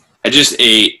I just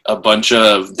ate a bunch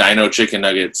of Dino chicken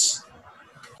nuggets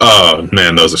Oh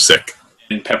man, those are sick.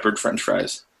 and peppered French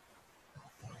fries.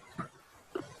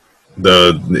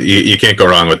 You can't go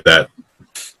wrong with that.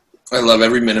 I love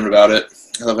every minute about it.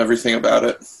 I love everything about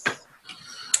it.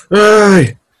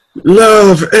 I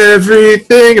love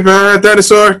everything about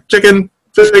dinosaur chicken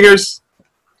fingers.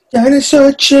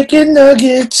 Dinosaur chicken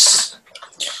nuggets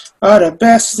are the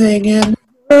best thing in the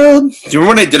world. Do you remember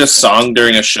when I did a song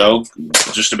during a show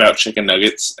just about chicken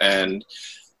nuggets? And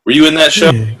were you in that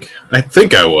show? I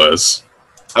think I was.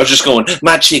 I was just going,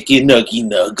 my chicken nuggy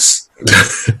nugs.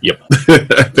 Yep.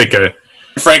 I think I.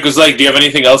 Frank was like, do you have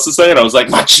anything else to say? And I was like,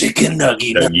 my chicken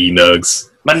nuggy nugs. Nuggy nugs.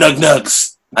 My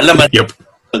nugs. I love my Yep.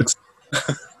 nugs.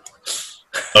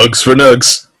 Uggs for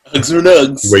nugs. Nugs for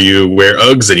nugs. Where you wear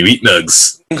Uggs and you eat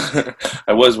nugs.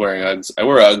 I was wearing Uggs. I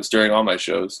wore Uggs during all my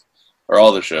shows. Or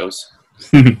all the shows.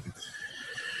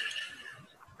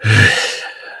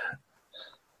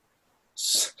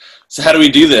 So how do we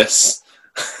do this?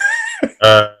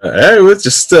 Hey, let's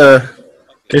just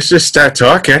start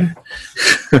talking.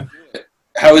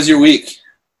 How was your week?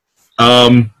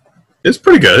 It's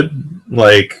pretty good.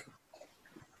 Like,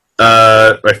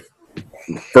 my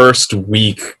first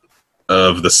week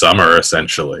of the summer,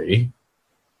 essentially.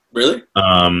 Really?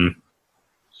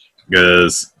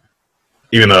 Because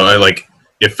even though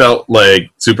it felt like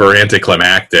super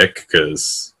anticlimactic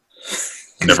because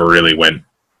never really went.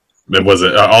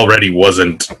 It already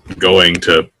wasn't going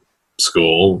to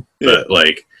school, but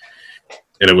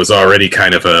and it was already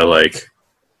kind of a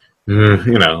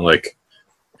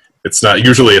it's not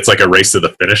usually it's like a race to the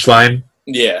finish line.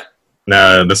 Yeah.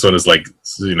 Now this one is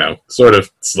sort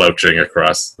of slouching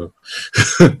across.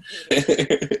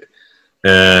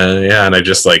 And I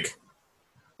just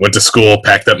went to school,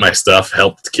 packed up my stuff,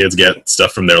 helped kids get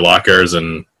stuff from their lockers,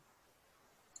 and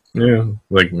now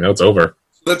it's over.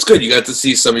 That's good. You got to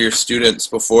see some of your students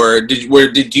before.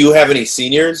 Did you have any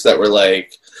seniors that were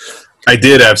like? I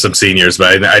did have some seniors,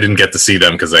 but I didn't get to see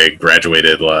them because I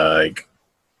graduated the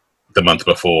month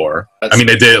before. I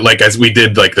did as we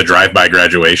did the drive-by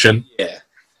graduation. Yeah.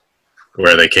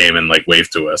 Where they came and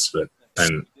waved to us,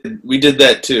 and we did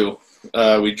that too.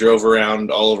 We drove around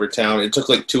all over town. It took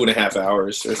 2.5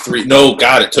 hours or 3. No,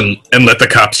 God, it took and let the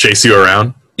cops chase you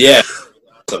around. Yeah.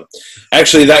 Awesome.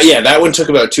 Actually, that one took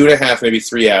about 2.5, maybe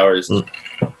 3 hours.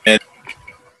 And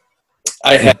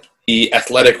I had the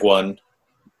athletic one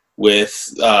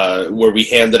with where we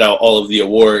handed out all of the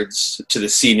awards to the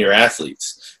senior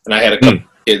athletes, and I had a couple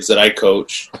of kids that I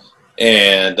coached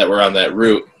and that were on that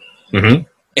route. Mm-hmm.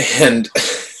 And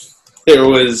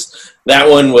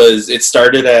it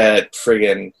started at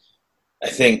friggin' I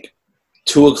think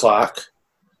 2:00,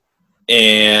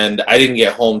 and I didn't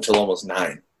get home till almost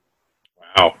 9.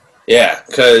 Wow. Yeah,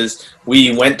 because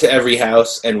we went to every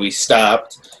house and we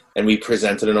stopped and we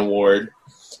presented an award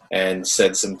and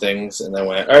said some things and then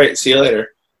went, all right, see you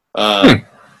later. And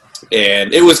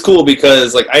it was cool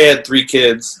because I had 3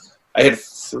 kids. I had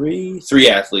three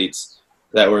athletes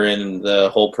that were in the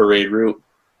whole parade route,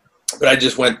 but I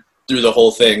just went through the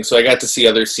whole thing. So I got to see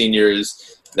other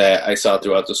seniors that I saw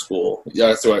throughout the school,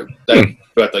 throughout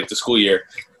the school year.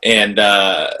 And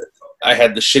I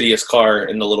had the shittiest car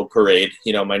in the little parade,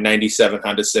 my 97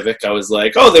 Honda Civic. I was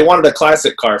like, oh, they wanted a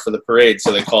classic car for the parade,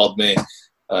 so they called me.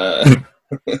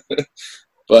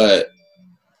 But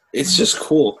it's just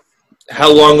cool.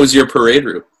 How long was your parade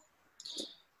route?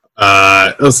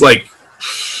 It was I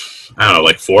don't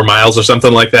know, 4 miles or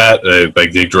something like that.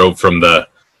 They drove from the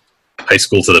high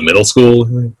school to the middle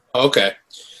school. Okay.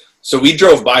 So we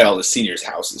drove by all the seniors'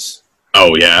 houses.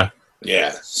 Oh, yeah?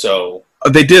 Yeah, so...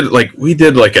 They did, we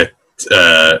did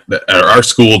our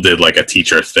school did a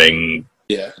teacher thing.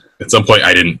 Yeah. At some point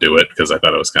I didn't do it because I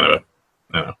thought it was kind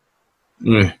of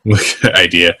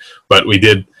idea. But we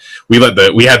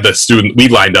had the student, we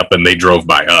lined up and they drove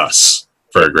by us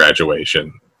for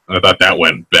graduation. I thought that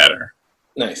went better.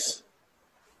 Nice.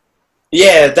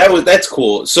 Yeah, that's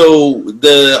cool. So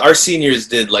our seniors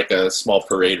did a small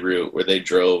parade route where they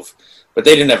drove, but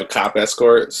they didn't have a cop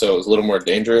escort, so it was a little more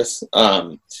dangerous.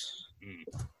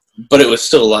 But it was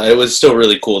still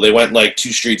really cool. They went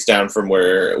 2 streets down from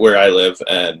where I live,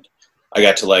 and I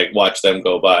got to watch them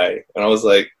go by, and I was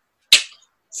like,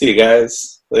 "See you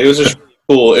guys." It was just really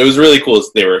cool. It was really cool.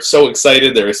 They were so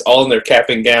excited. They were all in their cap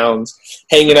and gowns,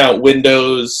 hanging out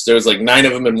windows. There was 9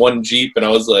 of them in one Jeep, and I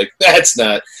was like, "That's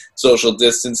not social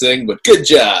distancing, but good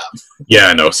job." Yeah,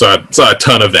 I know. Saw a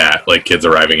ton of that. Kids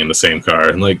arriving in the same car,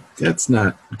 and that's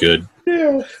not good.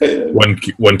 Yeah.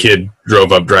 One kid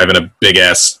drove up driving a big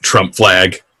ass Trump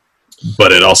flag,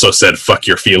 but it also said "fuck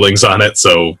your feelings" on it.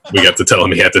 So we got to tell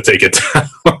him he had to take it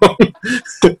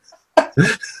down.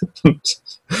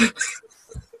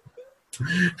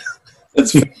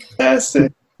 That's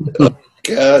fantastic. Oh,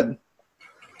 God.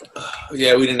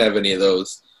 Yeah, we didn't have any of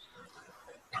those.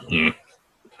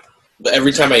 But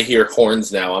every time I hear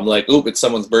horns now, I'm like, oop, it's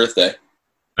someone's birthday.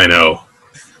 I know.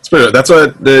 That's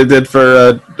what they did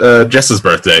for Jess's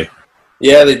birthday.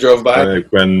 Yeah, they drove by.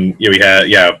 When we had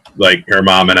like her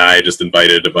mom and I just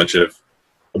invited a bunch of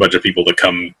people to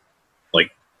come,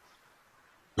 like,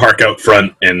 park out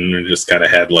front, and we just kind of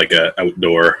had like a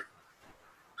outdoor,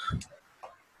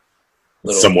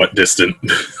 somewhat distant,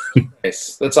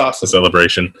 nice. That's awesome.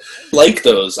 celebration. Like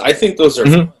those, I think those are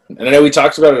fun. And I know we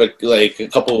talked about it like a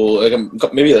couple,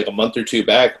 maybe like a month or two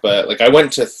back, but like I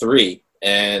went to 3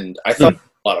 and I thought it was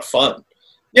a lot of fun.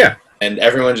 Yeah. And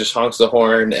everyone just honks the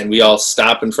horn, and we all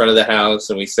stop in front of the house,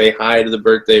 and we say hi to the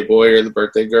birthday boy or the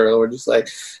birthday girl. We're just like,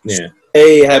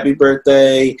 hey, happy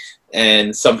birthday.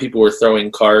 And some people were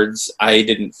throwing cards. I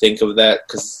didn't think of that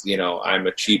because, I'm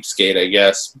a cheapskate, I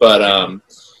guess. But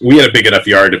we had a big enough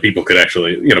yard that people could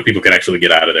actually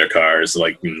get out of their cars,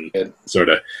 like, sort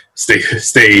of stay,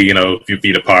 a few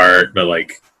feet apart. But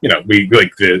like, we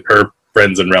like her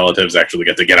friends and relatives actually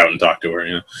get out and talk to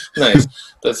her. Nice.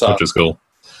 That's awesome. Which is cool.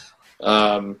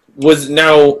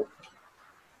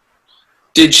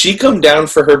 Did she come down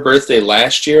for her birthday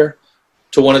last year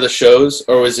to one of the shows,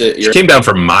 or was it She came down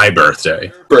for my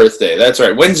birthday. Birthday, that's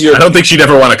right. When's your? I don't think she'd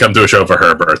ever want to come to a show for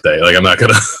her birthday. Like, I'm not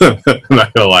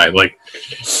gonna lie. Like,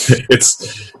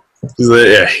 it's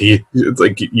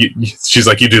like she's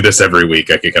like, you do this every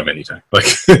week. I can come anytime. Like,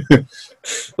 well,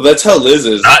 that's how Liz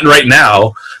is. Not right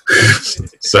now.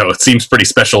 So it seems pretty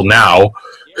special now.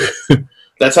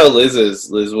 That's how Liz is.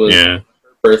 Liz was her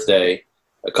birthday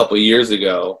a couple years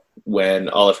ago when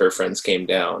all of her friends came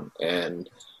down, and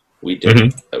we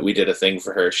did a thing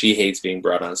for her. She hates being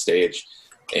brought on stage,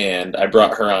 and I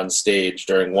brought her on stage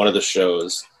during one of the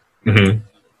shows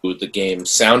with the game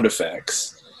Sound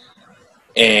Effects,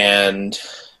 and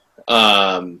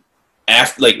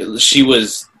after she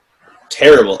was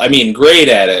terrible. I mean, great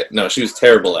at it. No, she was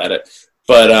terrible at it,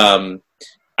 but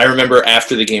I remember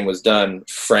after the game was done,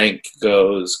 Frank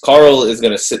goes, Carl is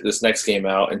going to sit this next game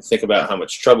out and think about how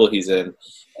much trouble he's in.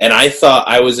 And I thought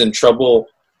I was in trouble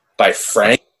by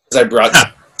Frank because I brought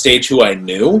to stage who I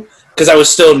knew because I was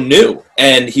still new.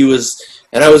 And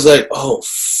I was like, oh,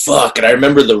 fuck. And I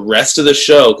remember the rest of the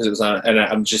show because it was on, and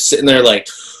I'm just sitting there like,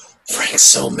 Frank's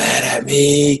so mad at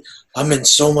me. I'm in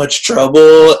so much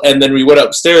trouble. And then we went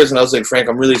upstairs and I was like, Frank,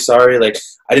 I'm really sorry. Like,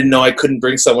 I didn't know I couldn't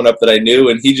bring someone up that I knew.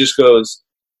 And he just goes,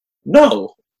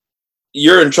 no,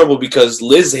 you're in trouble because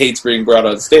Liz hates being brought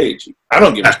on stage. I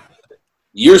don't give a shit.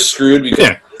 You're screwed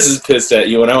because Liz is pissed at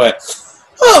you. And I went,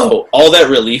 oh, all that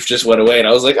relief just went away. And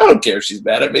I was like, I don't care if she's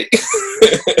mad at me.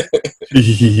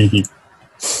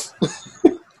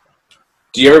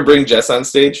 Do you ever bring Jess on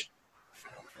stage?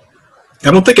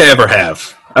 I don't think I ever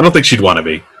have. I don't think she'd want to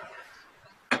be.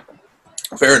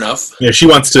 Fair enough. Yeah, she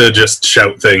wants to just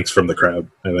shout things from the crowd,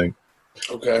 I think.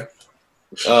 Okay.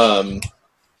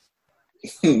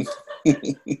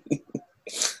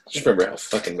 Just remember how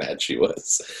fucking mad she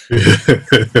was.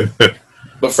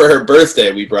 But for her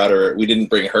birthday, we didn't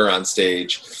bring her on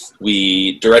stage.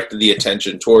 We directed the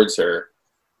attention towards her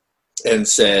and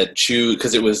said,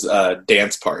 because it was a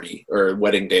dance party or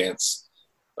wedding dance.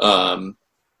 The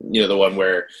one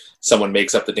where someone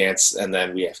makes up the dance and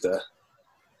then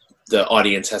the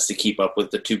audience has to keep up with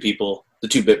the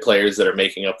 2-bit players that are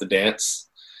making up the dance.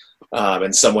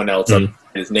 And someone else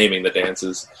is naming the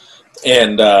dances.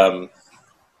 And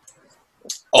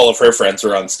all of her friends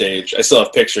were on stage. I still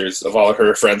have pictures of all of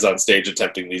her friends on stage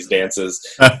attempting these dances.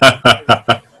 And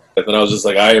then I was just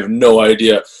like, I have no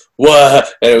idea.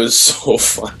 What? And it was so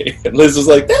funny. And Liz was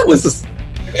like,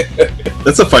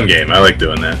 That's a fun game. I like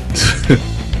doing that.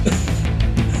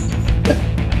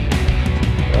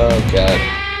 Oh, God.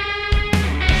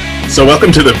 So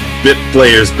welcome to the Bit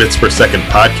Players Bits Per Second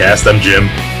podcast. I'm Jim.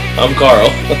 I'm Carl.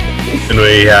 And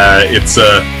it's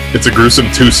a gruesome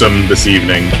twosome this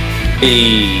evening.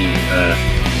 Hey.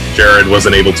 Jared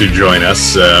wasn't able to join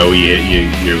us.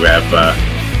 You have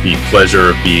the pleasure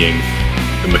of being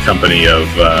in the company of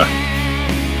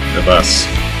us.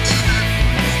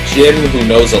 Jim, who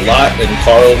knows a lot, and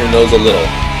Carl, who knows a little.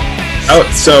 Oh,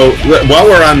 so while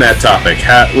we're on that topic,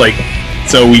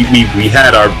 we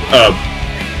had our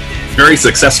very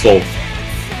successful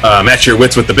Match Your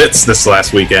Wits with the Bits this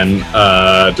last weekend,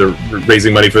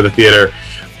 raising money for the theater.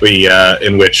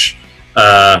 In which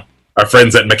our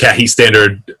friends at McCahey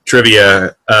Standard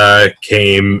Trivia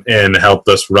came and helped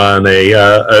us run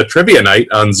a trivia night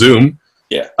on Zoom.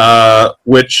 Yeah.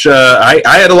 Which I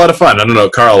had a lot of fun. I don't know,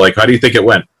 Carl. Like, how do you think it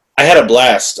went? I had a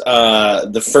blast.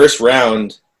 The first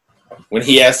round, when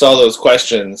he asked all those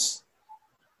questions,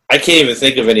 I can't even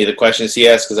think of any of the questions he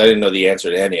asked because I didn't know the answer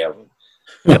to any of them.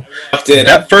 I walked in.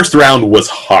 That first round was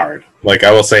hard. Like,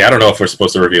 I will say, I don't know if we're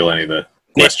supposed to reveal any of the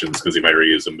questions because he might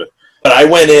reuse them. But I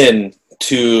went in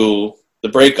to the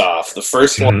break-off, the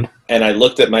first one, and I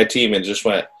looked at my team and just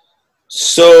went,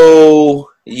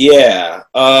 so, yeah.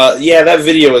 That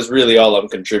video is really all I'm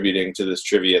contributing to this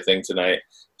trivia thing tonight.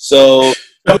 So,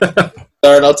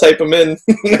 I'll type them in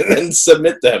and then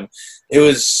submit them. It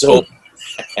was so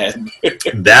bad.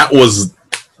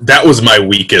 that was my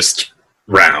weakest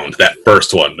round, that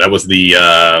first one. That was the,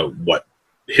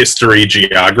 history,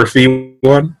 geography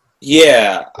one?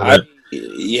 Yeah. That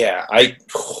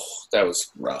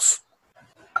was rough.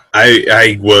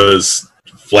 I was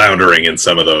floundering in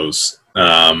some of those.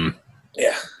 And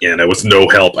it was no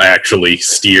help. I actually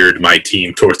steered my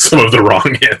team towards some of the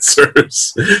wrong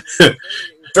answers.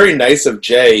 Very nice of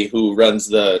Jay, who runs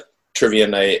the trivia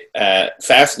night at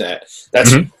Fastnet.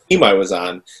 That's the team I was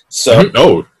on.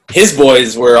 So his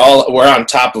boys were on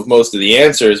top of most of the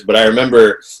answers, but I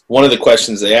remember one of the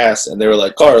questions they asked, and they were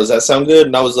like, Carl, does that sound good?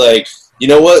 And I was like, you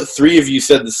know what? 3 of you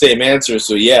said the same answer,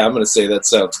 so yeah, I'm going to say that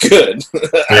sounds good.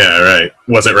 Yeah, right.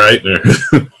 Was it right?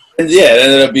 And yeah, it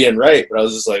ended up being right, but I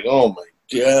was just like, oh my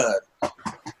God.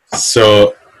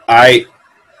 So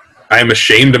I'm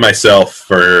ashamed of myself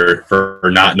for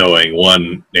not knowing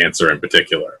one answer in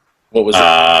particular. What was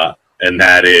it? And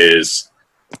that is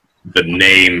the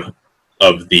name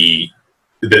of the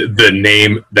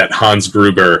name that Hans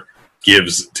Gruber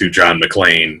gives to John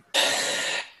McClane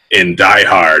in Die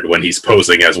Hard when he's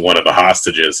posing as one of the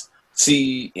hostages.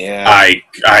 See, yeah.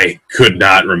 I could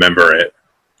not remember it.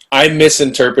 I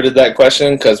misinterpreted that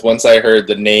question because once I heard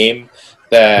the name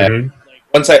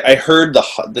once I heard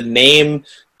the name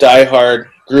Die Hard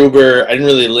Gruber, I didn't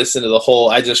really listen to the whole.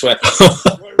 I just went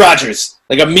Roy Rogers.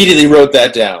 Like immediately wrote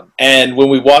that down. And when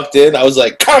we walked in, I was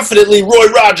like confidently Roy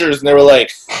Rogers, and they were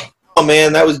like, "Oh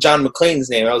man, that was John McClane's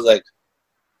name." I was like,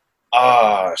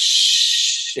 "Oh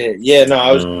shit, yeah." No,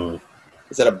 I was.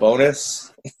 Is that a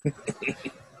bonus?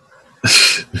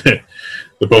 The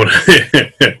bonus.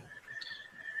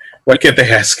 Why can't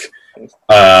they ask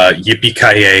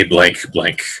yippee-ki-yay blank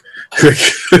blank?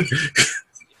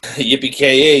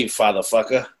 Yippee-ki-yay,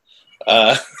 fatherfucker.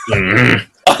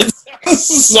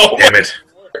 So damn it.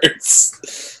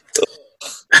 If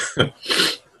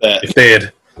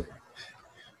they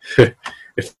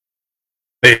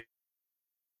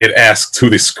had asked who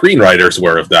the screenwriters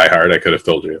were of Die Hard, I could have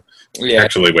told you. Yeah.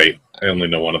 Actually, wait. I only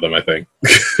know one of them, I think.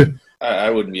 I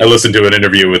wouldn't be. I listened to an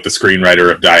interview with the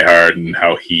screenwriter of Die Hard and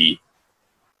how he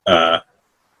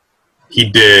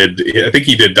did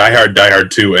Die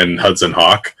Hard 2 and Hudson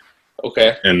Hawk.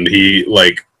 Okay. And he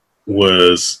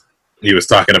was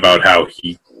talking about how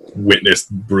he witnessed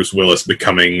Bruce Willis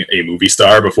becoming a movie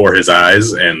star before his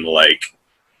eyes, and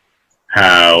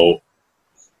how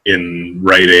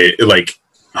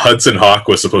Hudson Hawk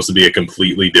was supposed to be a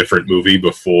completely different movie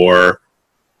before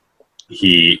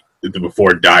Die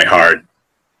Hard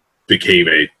became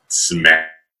a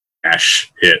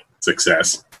smash hit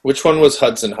success. Which one was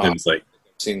Hudson Hawk? And I've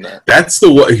seen that. That's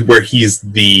the one where he's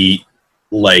the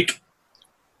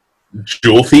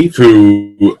jewel thief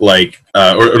who he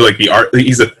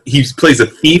plays a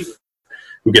thief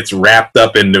who gets wrapped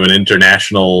up into an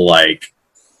international I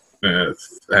don't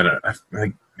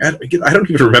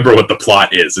even remember what the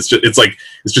plot is. It's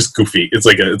just goofy. It's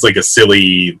like a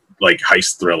silly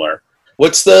heist thriller.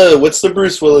 What's the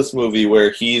Bruce Willis movie where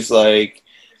he's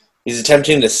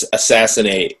attempting to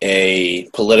assassinate a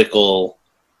political?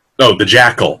 Oh, The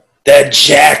Jackal. That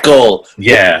Jackal.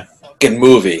 Yeah. Fucking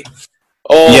movie.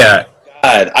 Oh yeah.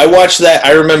 God, I watched that.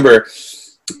 I remember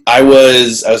I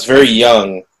was very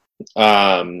young,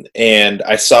 and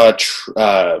I saw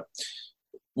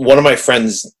one of my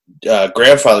friends'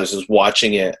 grandfathers was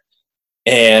watching it,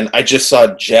 and I just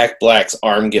saw Jack Black's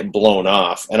arm get blown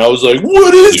off, and I was like,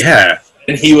 "What is?" Yeah.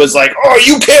 And he was like, "Oh,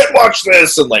 you can't watch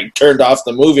this," and turned off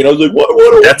the movie. And I was like,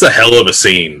 "What?" That's a hell of a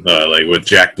scene, with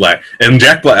Jack Black. And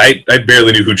Jack Black, I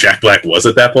barely knew who Jack Black was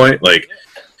at that point.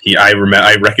 I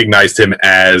recognized him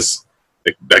as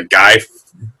the guy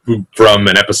from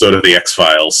an episode of the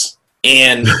X-Files,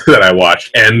 and that I watched,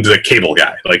 and the Cable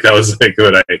guy. That was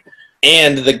what I.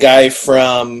 And the guy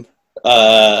from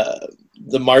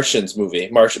the Martians movie,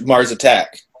 Mars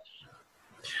Attack.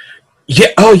 Yeah.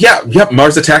 Oh, yeah. Yep.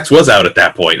 Mars Attacks was out at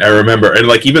that point. I remember, and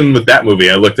even with that movie,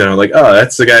 I looked at it and I was like, "Oh,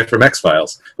 that's the guy from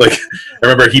X-Files." I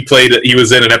remember he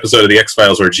was in an episode of the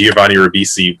X-Files where Giovanni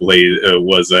Ribisi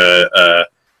was a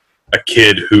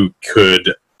kid who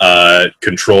could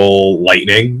control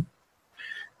lightning,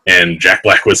 and Jack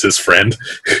Black was his friend.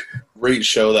 Great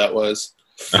show that was.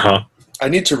 Uh-huh. I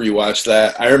need to rewatch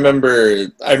that. I remember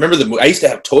the movie. I used to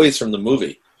have toys from the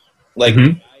movie. Like,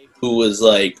 who was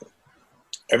like,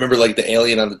 I remember like the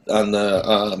alien on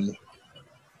the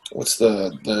what's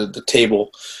the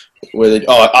table where they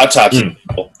autopsy,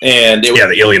 and it was,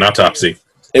 the alien autopsy.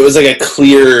 It was like a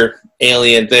clear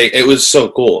alien thing. It was so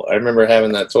cool. I remember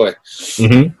having that toy.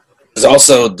 Because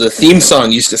also the theme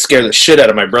song used to scare the shit out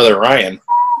of my brother Ryan.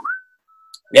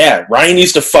 Yeah, Ryan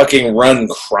used to fucking run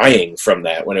crying from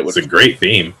that when it was a great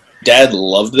theme. Dad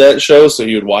loved that show, so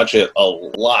he would watch it a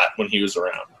lot when he was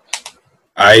around.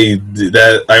 I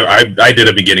did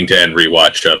a beginning to end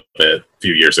rewatch of it a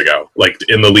few years ago, like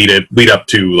in the lead up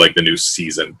to like the new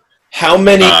season. How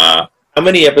many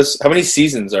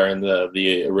seasons are in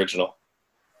the original?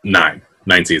 9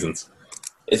 seasons.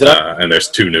 Is it on, and there's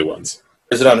 2 new ones.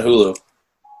 Is it on Hulu?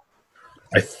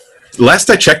 Last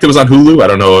I checked, it was on Hulu. I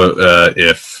don't know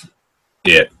if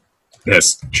it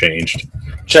has changed.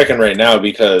 Checking right now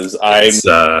because I'm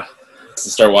to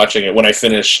start watching it when I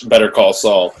finish Better Call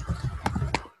Saul.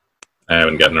 I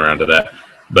haven't gotten around to that,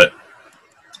 but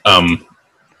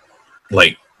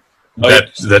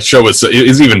that show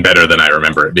is even better than I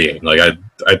remember it being. Like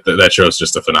that show is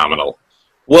just a phenomenal.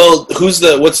 Well, what's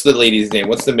the lady's name?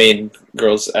 What's the main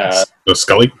girl's?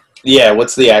 Scully. Yeah,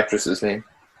 what's the actress's name?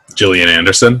 Gillian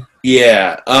Anderson.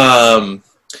 Yeah,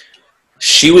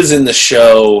 she was in the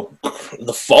show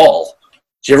The Fall.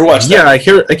 Did you ever watch that?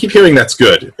 Yeah, I keep hearing that's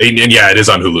good, and yeah, it is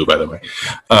on Hulu, by the way.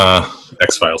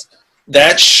 X-Files.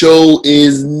 That show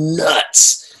is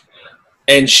nuts,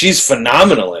 and she's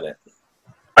phenomenal in it.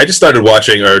 I just started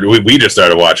watching, or we just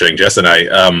started watching, Jess and I,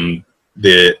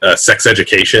 the Sex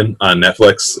Education on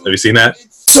Netflix. Have you seen that?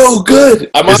 It's so good.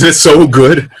 Isn't it so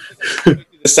good?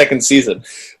 The second season,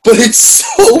 but it's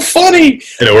so funny.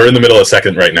 I know, we're in the middle of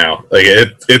second right now. Like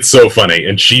it's so funny,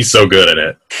 and she's so good in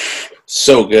it.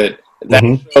 So good.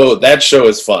 That show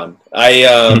is fun.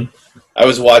 I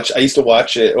used to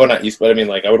watch it. Well, not used, but I mean,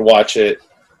 like I would watch it,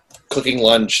 cooking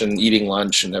lunch and eating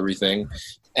lunch and everything,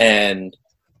 and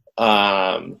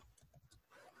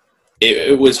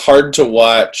it was hard to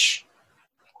watch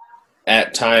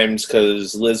at times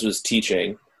because Liz was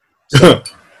teaching. So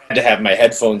I had to have my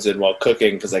headphones in while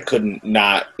cooking because I couldn't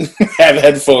not have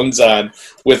headphones on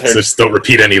with her. So just don't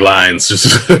repeat any lines.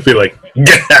 Just be like,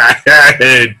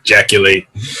 ejaculate.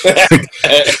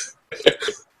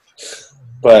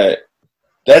 But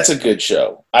that's a good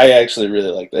show. I actually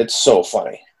really like that. It's so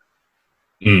funny.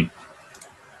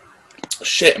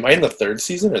 Shit, am I in the 3rd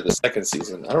season or the 2nd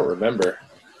season? I don't remember.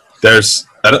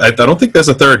 I don't think there's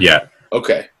a 3rd yet.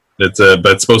 Okay.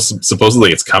 But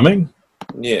supposedly it's coming.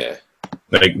 Yeah.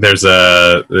 Like there's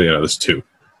there's 2.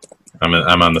 I'm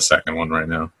on the 2nd one right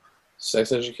now.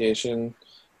 Sex Education.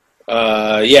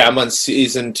 Yeah, I'm on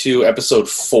season 2, episode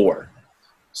 4.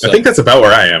 So, I think that's about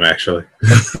where I am actually.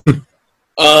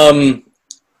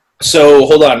 So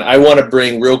hold on, I want to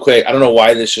bring real quick. I don't know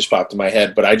why this just popped in my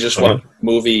head, but I just watched the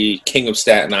movie King of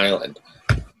Staten Island.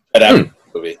 That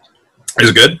movie. Is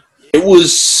it good? It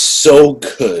was so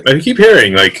good. I keep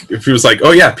hearing like if he was like,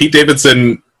 oh yeah, Pete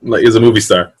Davidson is a movie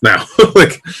star now.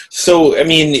 Like, so I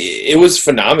mean, it was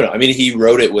phenomenal. I mean, he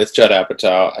wrote it with Judd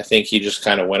Apatow. I think he just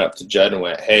kind of went up to Judd and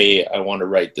went, "Hey, I want to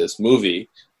write this movie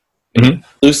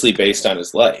loosely based on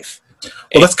his life."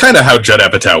 Well, that's kind of how Judd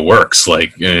Apatow works.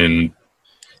 Like, and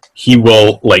he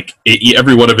will like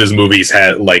every one of his movies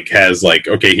has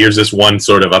okay, here's this one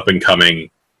sort of up and coming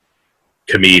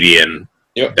comedian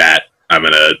that I'm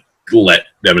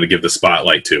gonna give the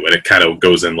spotlight to, and it kind of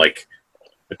goes in like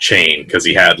a chain because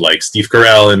he had like Steve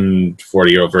Carell in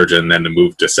 40-Year-Old Virgin, then to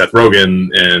move to Seth Rogen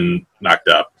and Knocked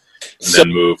Up, and then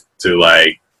move to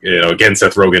like again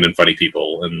Seth Rogen and Funny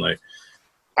People, and like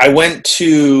I went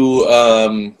to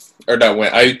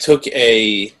I took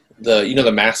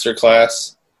the master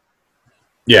class.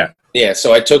 Yeah,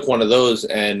 so I took one of those,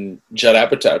 and Judd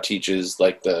Apatow teaches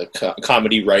like the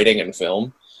comedy writing and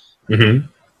film.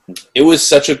 It was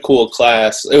such a cool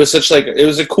class. It was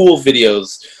a cool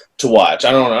videos to watch.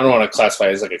 I don't want to classify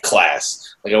it as like a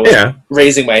class. Like I was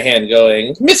raising my hand,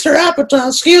 going, "Mr. Apatow,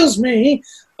 excuse me."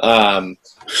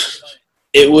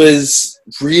 It was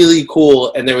really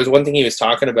cool, and there was one thing he was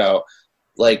talking about,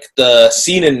 like the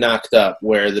scene in Knocked Up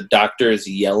where the doctor is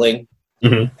yelling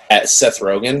at Seth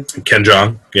Rogen. Ken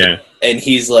Jeong, yeah. And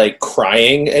he's like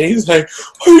crying, and he's like,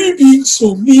 "Are you being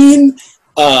so mean?"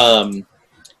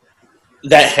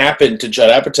 That happened to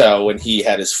Judd Apatow when he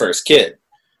had his first kid.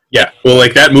 Yeah, well,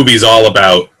 like that movie's all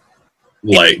about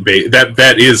like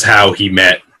that is how he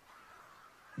met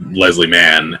Leslie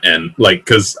Mann, and like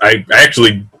because I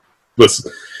actually was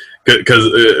because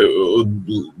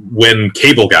when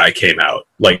Cable Guy came out,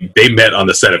 like they met on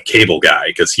the set of Cable Guy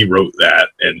because he wrote that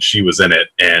and she was in it,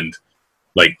 and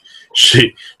like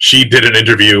she did an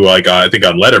interview like I think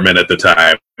on Letterman at the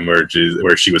time where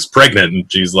she was pregnant,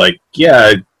 and she's like,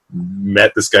 yeah, I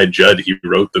met this guy Judd, he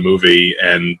wrote the movie,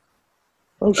 and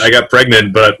I got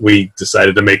pregnant, but we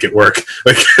decided to make it work.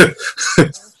 Like, shit,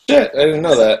 I didn't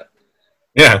know that.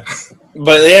 Yeah,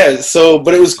 but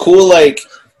it was cool. Like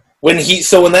when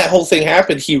that whole thing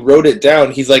happened, he wrote it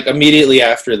down. He's like, immediately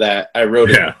after that, I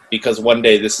wrote it because one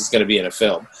day this is going to be in a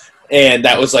film, and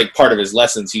that was like part of his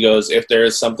lessons. He goes, if there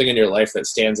is something in your life that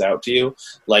stands out to you,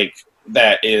 like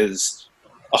that is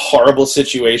a horrible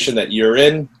situation that you're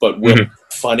in, but will be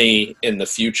funny in the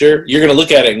future, you're going to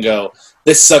look at it and go,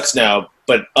 this sucks now,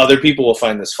 but other people will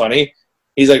find this funny.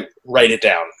 He's like, write it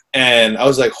down. And I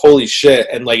was like, holy shit.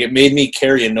 And like, it made me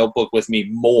carry a notebook with me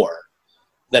more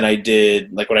than I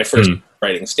did like when I first started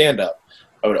writing stand-up.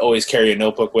 I would always carry a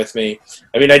notebook with me.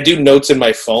 I mean, I do notes in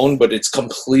my phone, but it's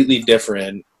completely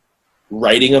different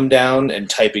writing them down and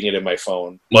typing it in my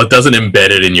phone. Well, it doesn't embed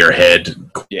it in your head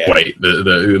quite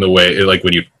the way, like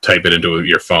when you type it into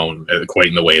your phone, quite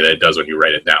in the way that it does when you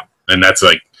write it down. And that's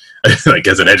like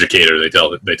as an educator, they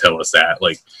tell us that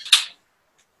like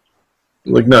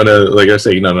no, like I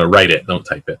say, no, write it, don't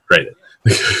type it, write it.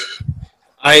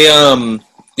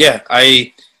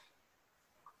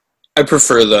 I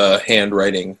prefer the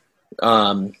handwriting.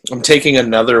 I'm taking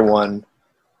another one.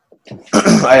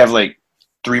 I have like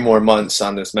 3 more months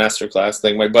on this masterclass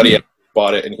thing. My buddy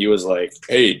bought it and he was like,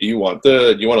 hey, do you want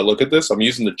to look at this? I'm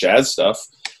using the jazz stuff.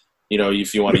 You know,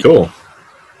 if you want to cool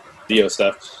video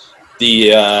stuff.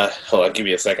 Hold on, give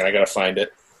me a second. I gotta find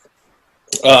it.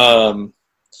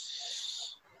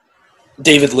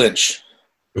 David Lynch.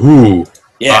 Ooh,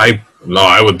 yeah.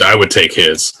 I would take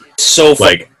his. So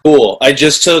like cool. I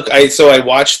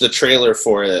watched the trailer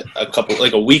for it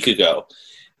a week ago,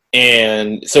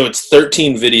 and so it's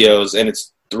 13 videos and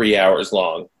it's 3 hours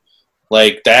long.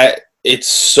 Like that, it's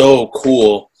so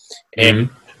cool. And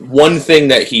one thing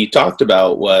that he talked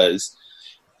about was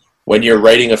when you're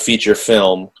writing a feature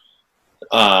film.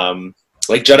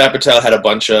 Like Judd Apatow had a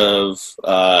bunch of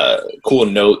cool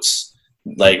notes,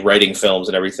 like writing films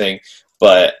and everything,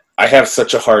 but I have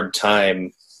such a hard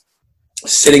time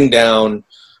sitting down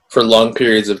for long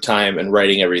periods of time and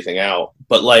writing everything out.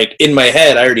 But like in my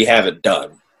head, I already have it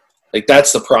done. Like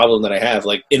that's the problem that I have.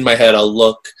 Like in my head, I'll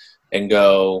look and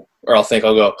go, or I'll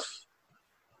go,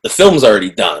 the film's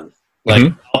already done.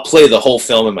 Like I'll play the whole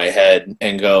film in my head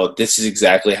and go, this is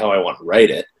exactly how I want to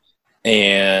write it.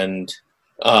 And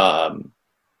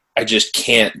I just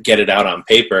can't get it out on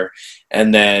paper.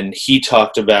 And then Lynch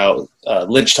talked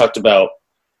about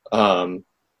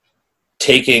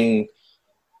taking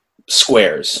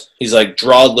squares. He's like,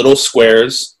 draw little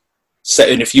squares,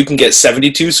 and if you can get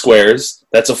 72 squares,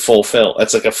 that's a full film.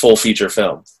 That's like a full feature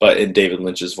film, but in David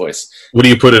Lynch's voice. What do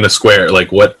you put in a square?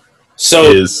 Like what?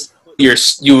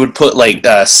 You would put like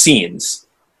scenes.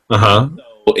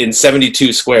 In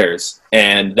 72 squares,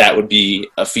 and that would be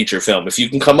a feature film. If you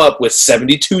can come up with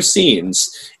 72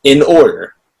 scenes in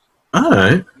order, all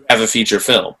right, you have a feature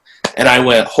film. And I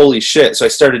went, holy shit. So I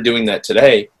started doing that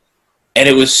today, and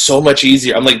it was so much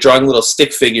easier. I'm like drawing little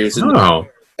stick figures and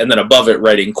then above it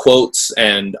writing quotes,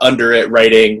 and under it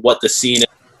writing what the scene is,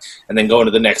 and then going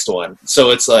to the next one.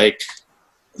 So it's like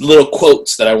little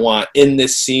quotes that I want in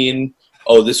this scene.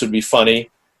 Oh, this would be funny.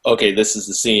 Okay, this is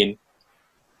the scene.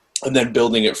 And then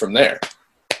building it from there.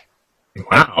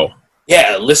 Wow.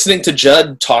 Yeah, listening to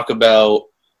Judd talk about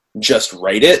just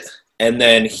write it, and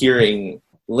then hearing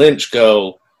Lynch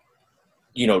go,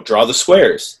 draw the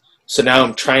squares. So now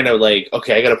I'm trying to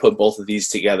okay, I got to put both of these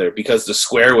together because the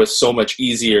square was so much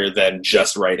easier than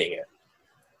just writing it.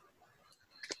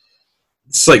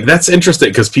 It's like, that's interesting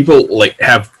because people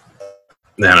have,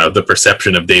 I don't know, the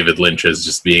perception of David Lynch as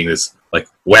just being this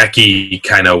wacky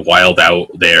kind of wild out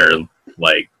there,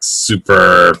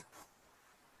 super,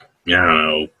 I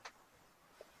don't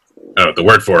know what the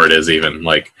word for it is even,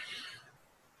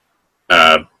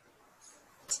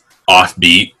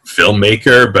 offbeat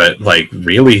filmmaker, but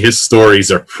really his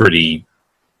stories are pretty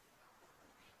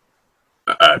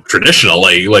traditional,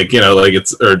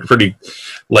 it's pretty,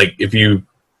 if you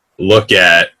look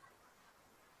at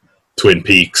Twin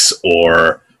Peaks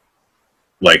or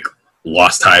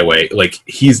Lost Highway,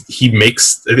 he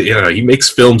makes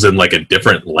films in a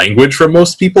different language from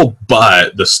most people,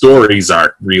 but the stories they're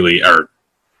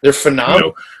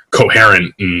phenomenal,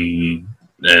 coherent, and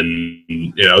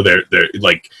they're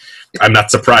I'm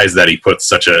not surprised that he puts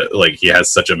he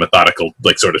has such a methodical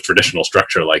sort of traditional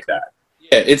structure like that.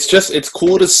 Yeah, it's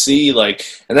cool to see, like,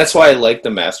 and that's why I like the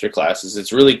master classes.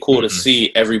 It's really cool to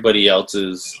see everybody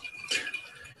else's,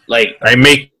 like, I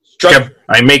make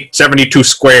 72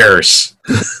 squares.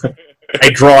 I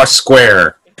draw a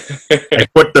square. I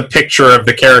put the picture of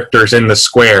the characters in the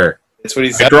square. That's what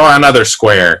he I said. draw another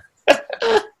square.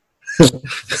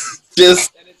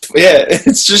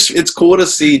 It's cool to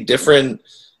see different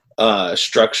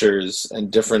structures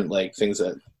and different, like, things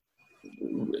that,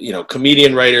 you know,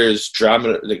 comedian writers,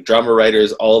 drama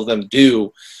writers, all of them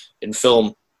do in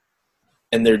film,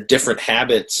 and their different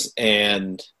habits.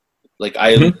 And like,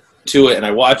 I to it and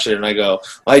I watch it and I go,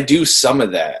 well, I do some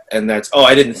of that, and that's, oh,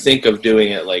 I didn't think of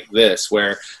doing it like this,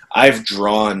 where I've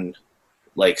drawn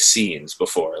like scenes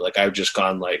before, like I've just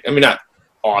gone, like, I mean, not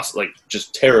awesome, like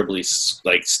just terribly,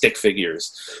 like, stick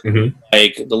figures,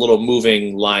 like the little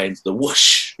moving lines, the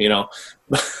whoosh, you know.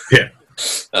 Yeah.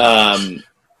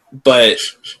 But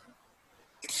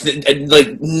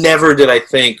like, never did I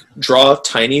think, draw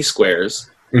tiny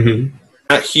squares,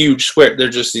 not huge square, they're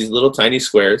just these little tiny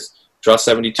squares, draw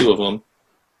 72 of them,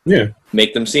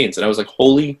 make them scenes. And I was like,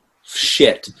 holy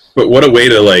shit. But what a way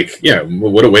to, like,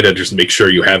 what a way to just make sure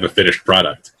you have a finished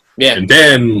product. Yeah. And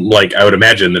then, like, I would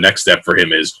imagine the next step for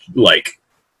him is, like,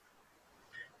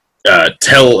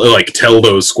 tell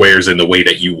those squares in the way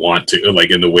that you want to, like,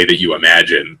 in the way that you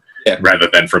imagine, rather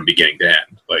than from beginning to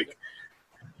end, like,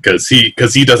 because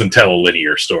he doesn't tell a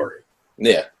linear story.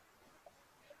 Yeah.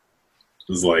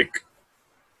 It's like,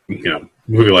 you know,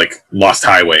 movie like Lost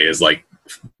Highway is like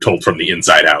told from the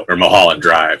inside out, or Mulholland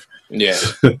Drive. Yeah.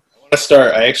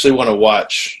 I actually want to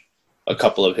watch a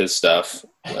couple of his stuff.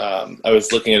 I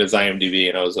was looking at his IMDb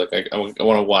and I was like, I want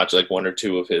to watch like one or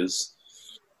two of his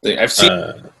things. I've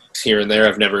seen here and there.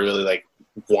 I've never really like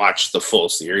watched the full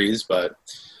series, but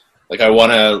like, I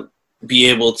want to be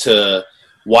able to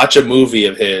watch a movie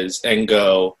of his and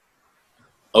go,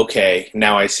 okay,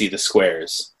 now I see the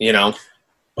squares, you know?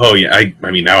 Oh yeah, I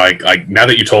mean, now now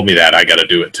that you told me that, I got to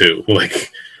do it too.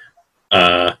 Like,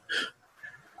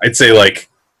 I'd say like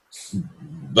you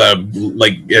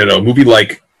know, a movie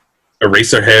like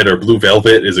Eraserhead or Blue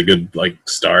Velvet is a good, like,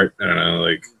 start. I don't know,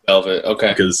 like Velvet, okay,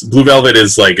 because Blue Velvet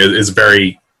is like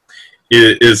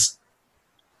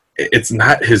it's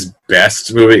not his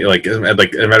best movie. Like as a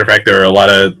matter of fact, there are a lot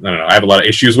of, I don't know, I have a lot of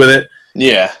issues with it.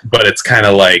 Yeah, but it's kind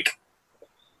of like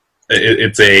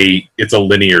it's a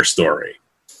linear story.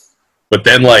 But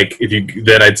then, like,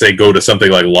 then I'd say go to something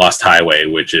like Lost Highway,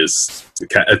 which is,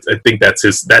 I think that's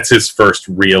his first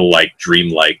real, like,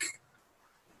 dreamlike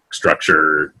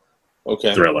structure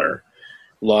thriller.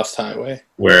 Lost Highway,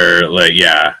 where, like,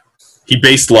 he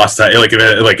based Lost Highway, like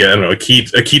I don't know, a key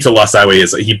to Lost Highway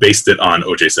is he based it on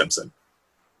O.J. Simpson.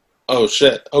 Oh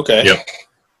shit! Okay. Yep.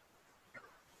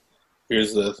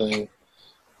 Here's the thing.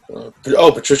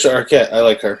 Patricia Arquette, I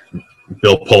like her.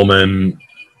 Bill Pullman.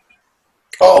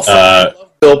 Oh, I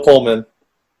love Bill Pullman.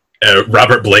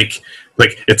 Robert Blake.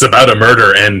 Like, it's about a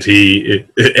murder, and he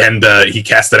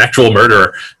cast an actual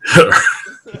murderer.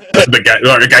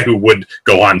 The guy who would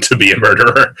go on to be a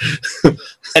murderer.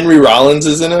 Henry Rollins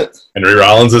is in it.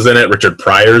 Richard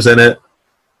Pryor's in it.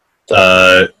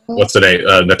 What's the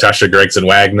name? Natasha Gregson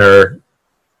Wagner.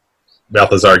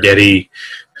 Balthazar Getty.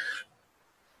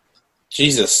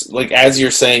 Jesus! Like, as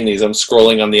you're saying these, I'm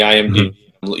scrolling on the IMDb.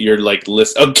 You're like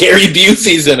list. Oh, Gary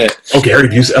Busey's in it. Oh, Gary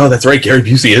Busey. Oh, that's right. Gary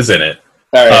Busey is in it.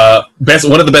 All right.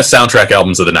 One of the best soundtrack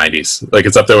albums of the '90s. Like,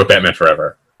 it's up there with Batman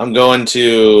Forever. I'm going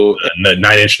to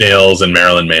Nine Inch Nails and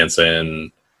Marilyn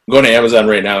Manson. I'm going to Amazon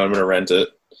right now. I'm going to rent it.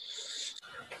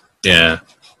 Yeah.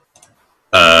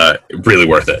 Really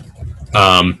worth it.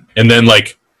 And then,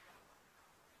 like,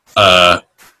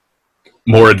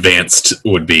 more advanced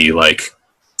would be like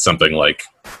something like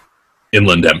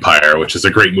Inland Empire, which is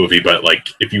a great movie, but like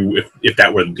if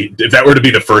that were to be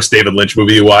the first David Lynch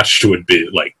movie you watched, would be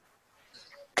like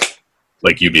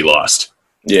you'd be lost.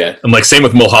 Yeah. And like same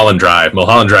with Mulholland Drive.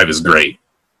 Mulholland Drive is great.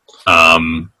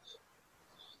 And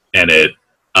it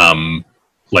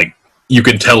like you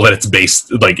can tell that it's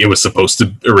based, like, it was supposed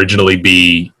to originally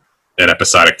be an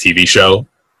episodic TV show.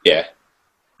 Yeah.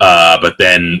 But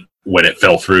then when it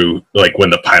fell through, like when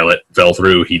the pilot fell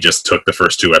through, he just took the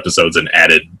first 2 episodes and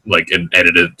added, like, and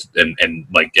edited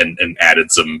and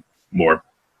added some more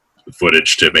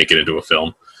footage to make it into a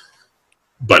film.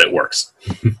 But it works.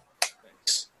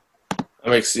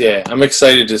 I'm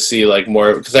excited to see like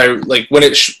more, because I like when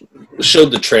it showed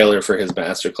the trailer for his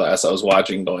masterclass, I was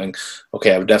watching going,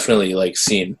 okay, I've definitely like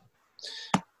seen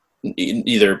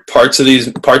either parts of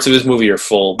his movie are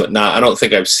full, but not, I don't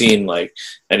think I've seen like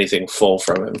anything full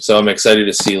from him. So I'm excited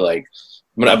to see like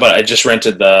But I just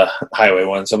rented the highway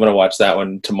one, so I'm gonna watch that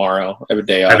one tomorrow. I have a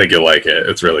day off. I think you'll like it.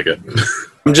 It's really good.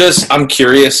 I'm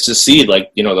curious to see,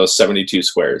 like, those 72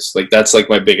 squares. Like, that's like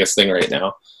my biggest thing right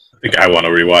now. I think I want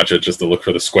to rewatch it just to look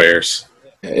for the squares.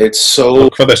 It's so...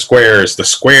 Look for the squares. The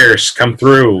squares come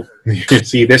through. You can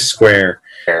see this square.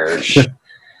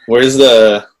 Where's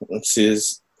the... Let's see.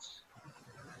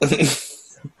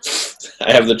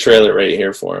 I have the trailer right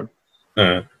here for him.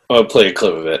 I'm going to play a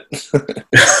clip of it.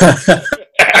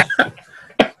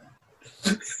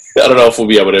 I don't know if we'll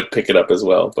be able to pick it up as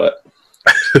well, but...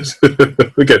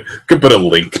 we could put a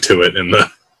link to it in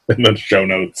the show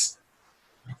notes.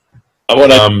 I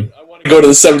want to go to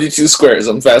the 72 squares.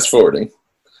 I'm fast forwarding.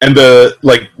 And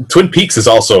Twin Peaks is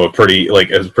also a pretty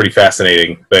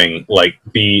fascinating thing. Like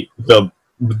the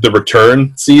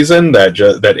return season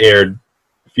that aired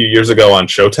a few years ago on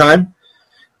Showtime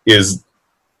is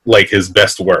like his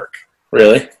best work.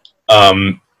 Really?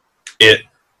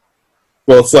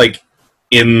 It's like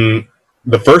in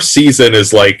the first season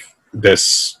is like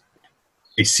this.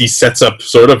 He sets up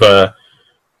sort of a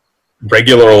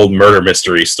regular old murder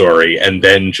mystery story and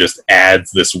then just adds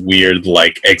this weird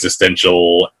like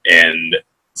existential and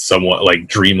somewhat like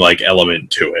dreamlike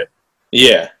element to it.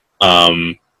 Yeah.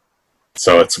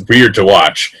 So it's weird to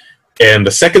watch. And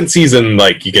the second season,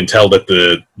 like, you can tell that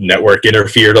the network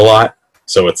interfered a lot,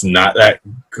 so it's not that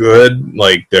good.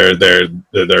 Like there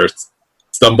are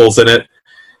stumbles in it.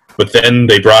 But then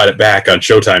they brought it back on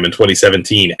Showtime in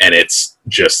 2017 and it's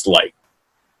just like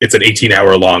it's an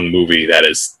 18-hour long movie that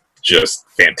is just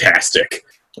fantastic.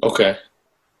 Okay.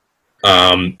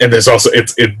 And there's also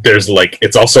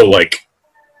it's also like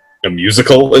a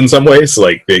musical in some ways.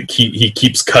 Like he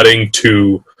keeps cutting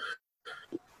to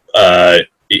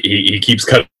he keeps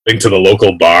cutting to the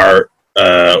local bar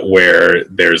where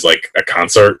there's like a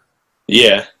concert.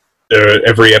 Yeah.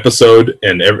 Every episode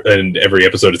and every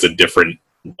episode is a different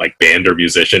like band or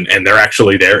musician, and they're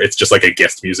actually there. It's just like a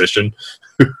guest musician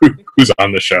who's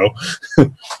on the show.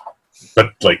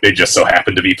 But like they just so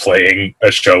happen to be playing a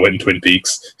show in Twin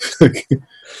Peaks.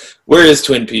 Where is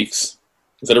Twin Peaks?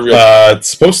 Is that a real? It's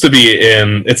supposed to be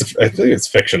in. I think it's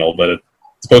fictional, but it's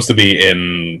supposed to be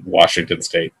in Washington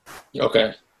State.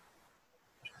 Okay.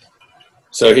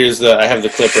 So I have the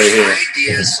clip right here.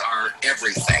 Ideas are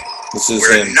everything.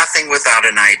 We're nothing without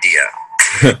an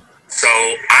idea. So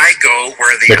I go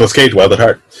where the Nicolas Cage, Wild at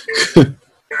Heart. When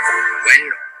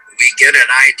we get an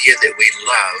idea that we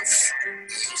love,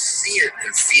 you see it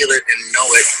and feel it and know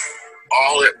it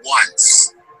all at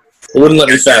once. It wouldn't let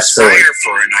me fast forward.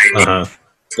 For an idea,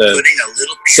 putting a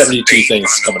little piece 72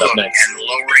 things coming up next, and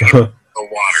lowering it in the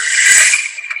water.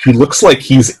 He looks like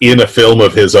he's in a film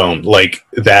of his own. Like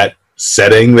that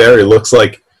setting there, it looks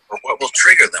like. What will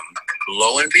trigger them?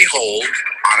 Lo and behold,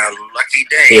 on a lucky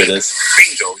day, here it is.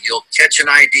 Bingo, you'll catch an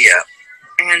idea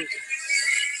and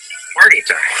party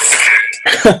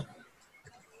time.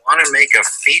 Want to make a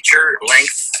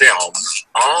feature-length film,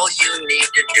 all you need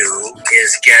to do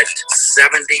is get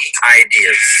 70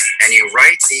 ideas, and you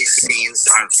write these scenes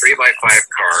on 3x5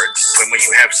 cards, and when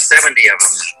you have 70 of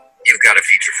them, you've got a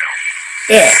feature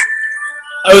film. Yeah.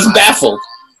 I was baffled.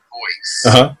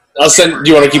 Uh-huh. I'll send. Do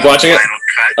you want to keep watching it,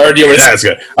 or do you want to? That's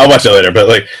good. I'll watch it later. But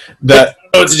like that, I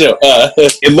don't know what to do.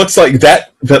 It looks like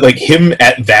that like him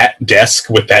at that desk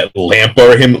with that lamp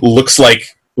over him looks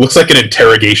like an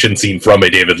interrogation scene from a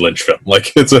David Lynch film.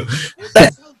 Like it's a.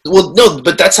 Well, no,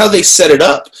 but that's how they set it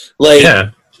up. Like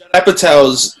yeah. Judd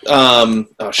Apatow's.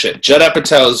 Judd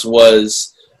Apatow's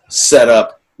was set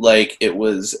up like it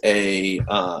was a.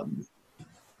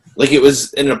 Like it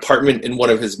was an apartment in one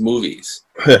of his movies.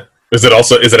 Is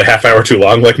it a half hour too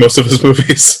long like most of his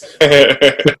movies?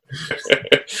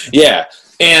 Yeah.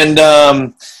 And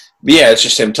it's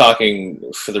just him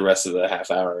talking for the rest of the half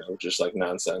hour, which is like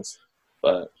nonsense.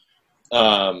 But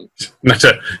not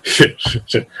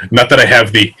that I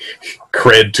have the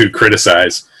cred to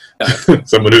criticize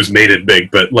someone who's made it big,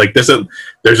 but like there's at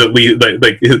least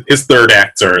like his third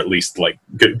acts are at least like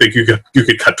you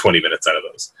could cut 20 minutes out of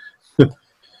those.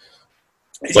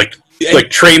 It's like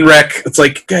Trainwreck. It's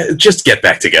like just get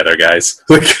back together, guys.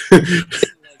 Like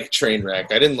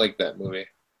Trainwreck. I didn't like that movie.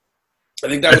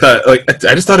 I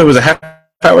just thought it was a half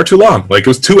hour too long. Like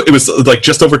it was like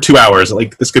just over 2 hours.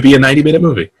 Like this could be a 90-minute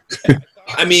movie.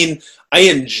 I mean, I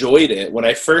enjoyed it when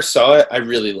I first saw it. I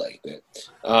really liked it.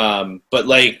 But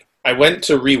like I went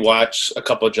to rewatch a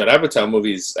couple of Judd Apatow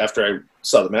movies after I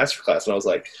saw the Masterclass, and I was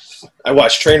like, I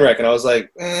watched Trainwreck, and I was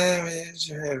like,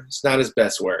 it's not his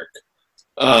best work.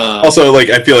 Also, like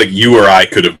I feel like you or I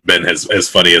could have been as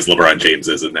funny as LeBron James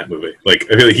is in that movie. Like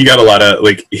I feel like he got a lot of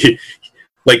he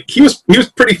was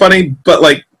pretty funny, but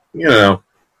like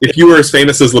if you were as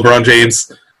famous as LeBron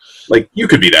James, like, you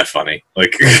could be that funny.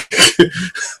 Like,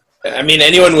 I mean,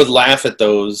 anyone would laugh at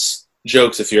those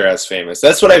jokes if you're as famous.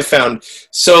 That's what I've found.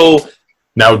 So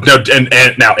now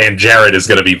Jared is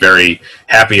going to be very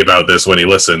happy about this when he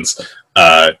listens.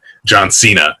 John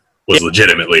Cena was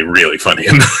legitimately really funny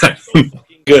in that.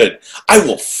 Good. I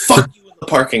will fuck you in the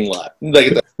parking lot.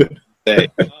 Like,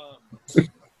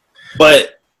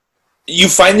 but you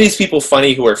find these people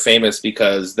funny who are famous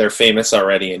because they're famous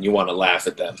already and you want to laugh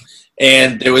at them.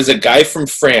 And there was a guy from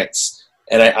France,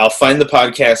 and I'll find the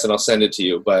podcast and I'll send it to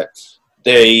you, but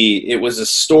it was a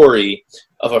story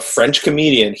of a French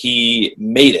comedian. He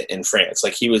made it in France.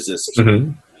 Like, he was this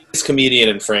comedian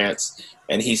in France,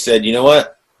 and he said, you know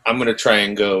what? I'm going to try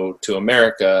and go to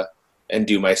America and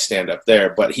do my stand-up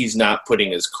there. But he's not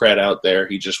putting his cred out there.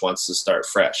 He just wants to start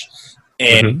fresh.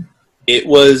 And it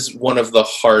was one of the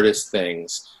hardest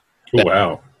things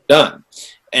I've done.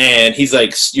 And he's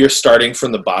like, you're starting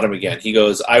from the bottom again. He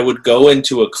goes, I would go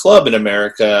into a club in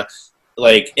America,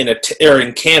 like or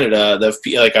in Canada,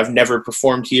 like, I've never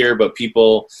performed here, but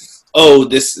people, oh,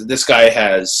 this guy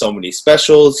has so many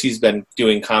specials. He's been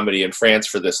doing comedy in France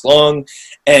for this long,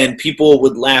 and people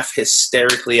would laugh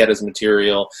hysterically at his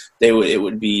material. It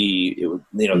would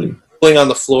rolling on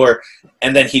the floor,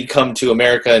 and then he'd come to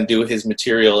America and do his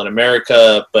material in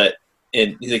America, but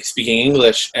in like speaking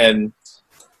English and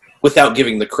without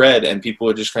giving the cred, and people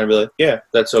would just kind of be like, yeah,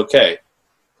 that's okay.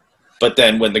 But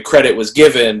then when the credit was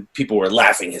given, people were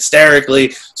laughing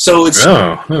hysterically. So it's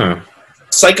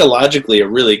psychologically a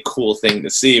really cool thing to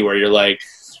see, where you're like,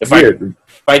 if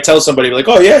I tell somebody, like,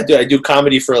 oh yeah, I do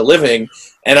comedy for a living,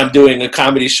 and I'm doing a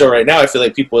comedy show right now, I feel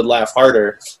like people would laugh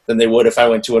harder than they would if I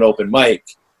went to an open mic.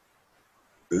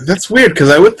 That's weird,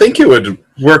 because I would think it would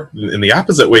work in the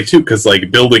opposite way too, because like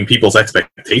building people's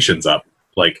expectations up.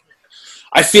 Like,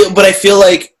 I feel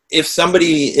like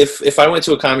if I went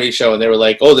to a comedy show and they were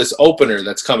like, oh, this opener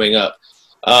that's coming up,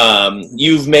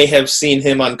 you may have seen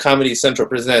him on Comedy Central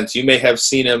Presents, you may have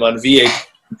seen him on VA,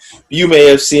 you may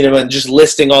have seen him on just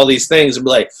listing all these things and be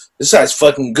like, this guy's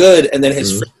fucking good, and then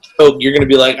his joke, you're going to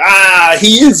be like,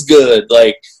 he is good.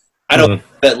 Like, I don't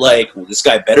that, like, well, this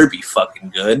guy better be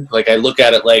fucking good. Like, I look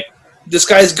at it like, this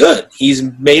guy's good. He's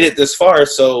made it this far,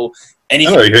 so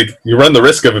anything. You run the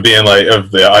risk of it being like,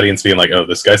 of the audience being like, oh,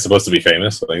 this guy's supposed to be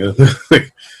famous. Like,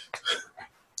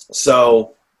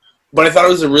 so, but I thought it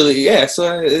was a really, I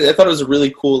thought it was a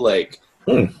really cool, like,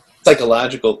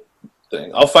 psychological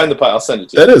thing. I'll find I'll send it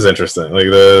to you. That is interesting. Like,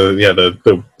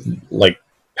 the like,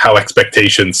 how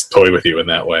expectations toy with you in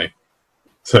that way.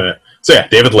 So yeah,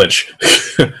 David Lynch.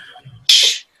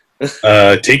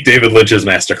 Take David Lynch's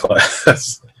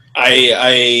masterclass.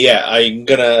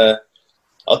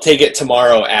 I'll take it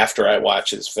tomorrow after I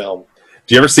watch his film.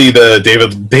 Do you ever see the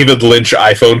David Lynch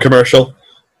iPhone commercial?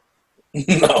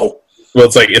 No. Well,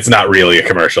 it's not really a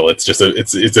commercial. It's just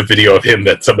it's a video of him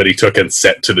that somebody took and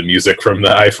set to the music from the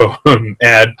iPhone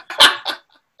ad,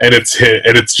 and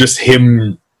it's just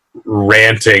him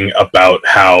ranting about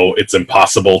how it's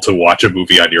impossible to watch a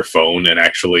movie on your phone and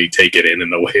actually take it in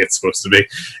the way it's supposed to be.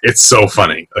 It's so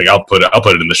funny. Like, I'll put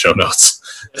it in the show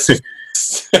notes.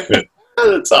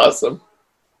 That's awesome.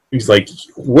 He's like,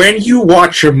 when you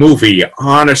watch a movie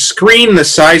on a screen the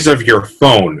size of your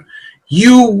phone,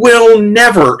 you will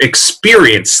never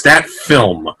experience that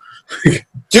film.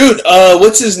 Dude,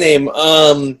 what's his name?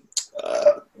 Martin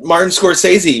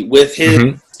Scorsese with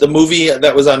the movie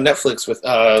that was on Netflix with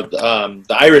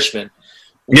The Irishman.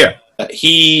 Yeah.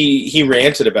 He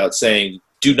ranted about saying,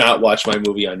 do not watch my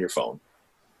movie on your phone.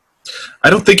 I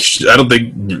don't think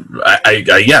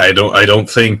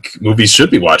movies should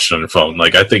be watched on your phone.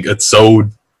 Like, I think it's so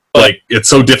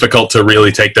difficult to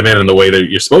really take them in the way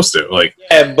that you're supposed to. Like,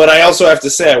 yeah, but I also have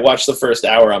to say I watched the first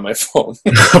hour on my phone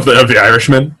of the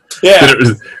Irishman. Yeah,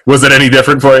 was it any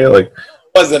different for you? Like, it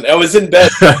wasn't. I was in bed.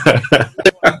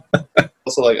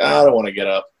 Also, like, I don't want to get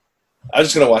up. I was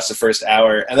just gonna watch the first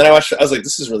hour, and then I was like,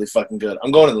 this is really fucking good.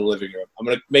 I'm going to the living room. I'm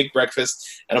gonna make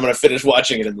breakfast, and I'm gonna finish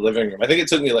watching it in the living room. I think it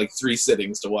took me like 3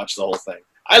 sittings to watch the whole thing.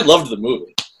 I loved the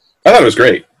movie. I thought it was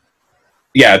great.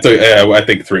 Yeah, I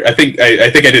think 3. I think I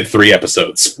did 3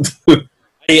 episodes.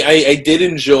 I did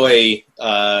enjoy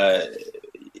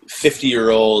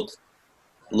 50-year-old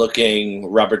looking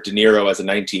Robert De Niro as a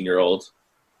 19-year-old.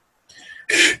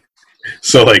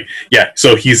 So, like, yeah,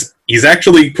 so he's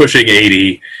actually pushing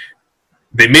 80.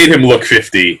 They made him look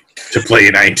 50 to play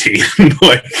 19.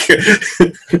 Like,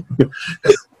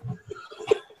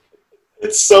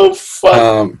 it's so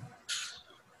fun.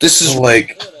 This is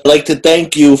like, I'd like to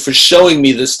thank you for showing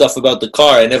me this stuff about the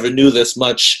car. I never knew this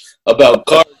much about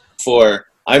cars before.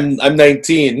 I'm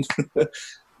 19.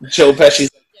 Joe Pesci's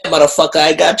like, Motherfucker,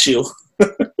 I got you.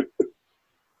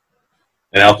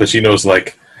 And Al Pacino's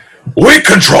like, we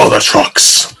control the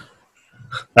trucks.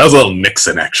 That was a little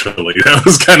Nixon, actually. That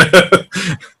was kind of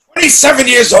 27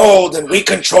 years old, and we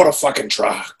control the fucking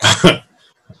truck.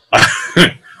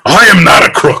 I am not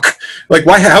a crook. Like,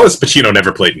 why? How has Pacino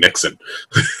never played Nixon?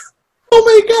 Oh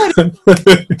my god!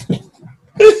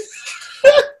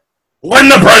 When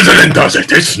the president does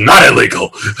it, it's not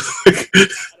illegal.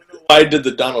 Why did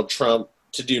the Donald Trump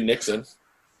to do Nixon?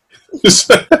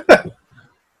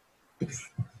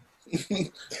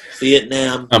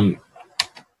 Vietnam.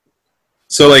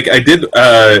 So, like, I did,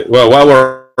 well, while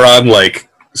we're on, like,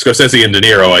 Scorsese and De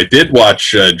Niro, I did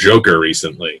watch Joker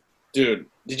recently. Dude,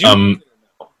 did you?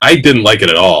 I didn't like it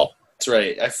at all. That's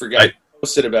right. I forgot. You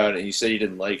posted about it, and you said you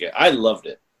didn't like it. I loved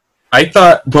it. I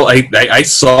thought, well, I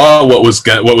saw what was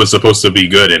supposed to be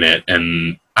good in it,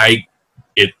 and I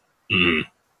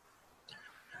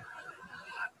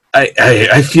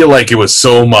feel like it was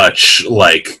so much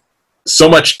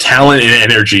talent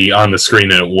and energy on the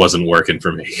screen, and it wasn't working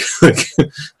for me.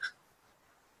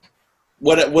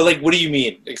 What do you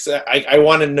mean? I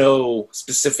want to know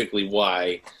specifically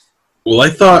why. Well,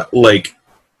 I thought, like,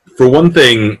 for one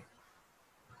thing,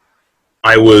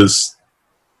 I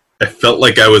felt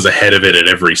like I was ahead of it at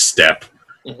every step.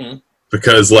 Mm-hmm.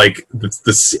 Because, like,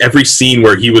 every scene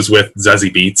where he was with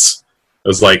Zazie Beetz, I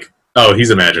was like, oh,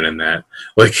 he's imagining that.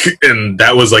 Like, and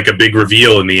that was, like, a big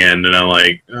reveal in the end, and I'm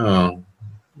like, oh.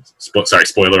 Sorry,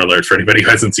 spoiler alert for anybody who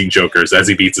hasn't seen Joker.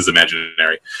 Zazie Beetz is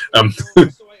imaginary.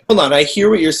 Hold on, I hear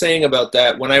what you're saying about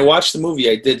that. When I watched the movie,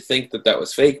 I did think that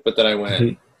was fake, but then I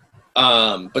went...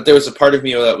 but there was a part of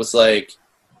me that was like,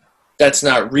 that's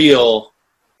not real,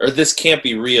 or this can't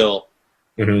be real.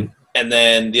 Mm-hmm. And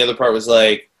then the other part was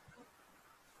like,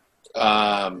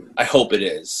 I hope it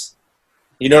is.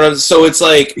 You know what I'm saying? So it's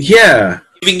like, yeah,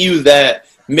 giving you that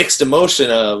mixed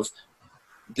emotion of,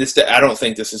 this. I don't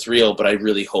think this is real, but I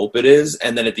really hope it is.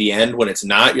 And then at the end, when it's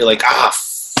not, you're like,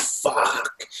 fuck.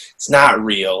 It's not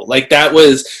real. Like, that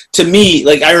was, to me,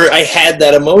 like, I had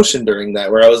that emotion during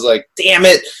that, where I was like, damn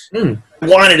it, I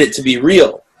wanted it to be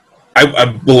real. And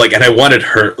I wanted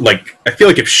her, like, I feel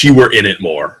like if she were in it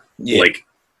more, like,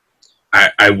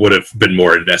 I would have been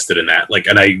more invested in that. Like,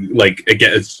 and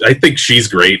again, I think she's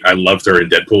great. I loved her in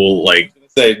Deadpool. Like,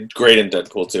 say great in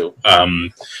Deadpool too.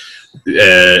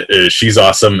 She's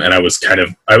awesome, and I was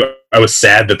I was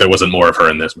sad that there wasn't more of her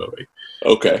in this movie.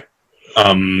 Okay.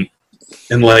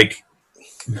 And like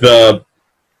I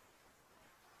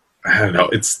don't know.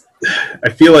 I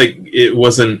feel like it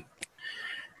wasn't.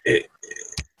 It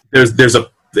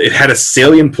had a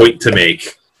salient point to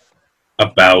make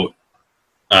about,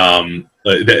 and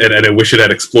I wish it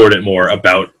had explored it more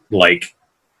about, like,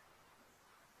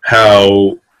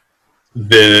 how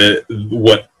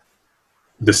what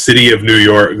the city of New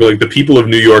York, like the people of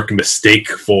New York, mistake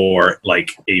for,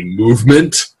 like, a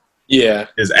movement. Yeah,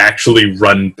 is actually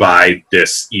run by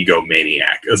this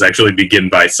egomaniac. It was actually begin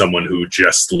by someone who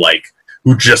just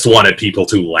wanted people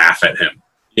to laugh at him.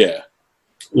 Yeah,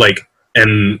 like,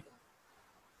 and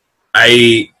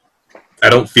I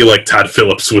don't feel like Todd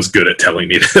Phillips was good at telling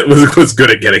me that, was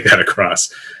good at getting that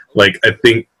across. Like, I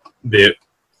think that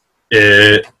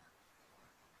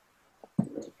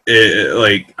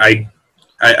like, I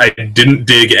didn't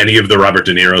dig any of the Robert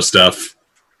De Niro stuff,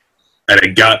 and I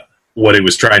got what he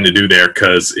was trying to do there,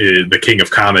 because the king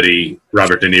of comedy,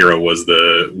 Robert De Niro, was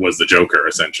the Joker,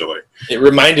 essentially. It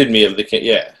reminded me of the king.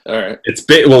 Yeah, all right. It's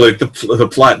like the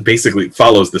plot basically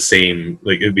follows the same,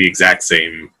 like, the exact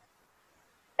same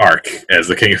arc as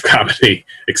the king of comedy,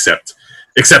 except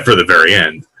for the very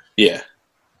end. Yeah.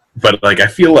 But, like, I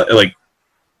feel like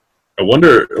I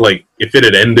wonder, like, if it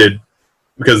had ended,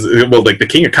 because, well, like, the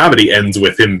king of comedy ends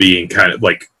with him being kind of,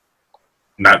 like,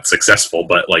 not successful,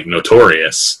 but, like,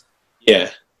 notorious.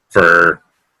 Yeah. For,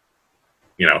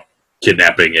 you know,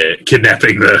 kidnapping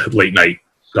the late night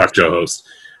talk show host.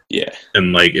 Yeah.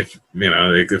 And, like, if, you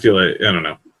know, I feel like, I don't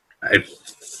know.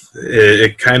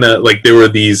 It kind of, like, there were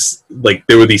these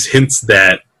hints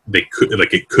that it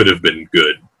could have been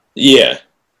good. Yeah.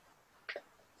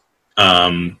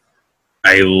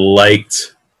 I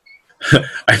liked,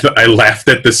 I laughed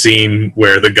at the scene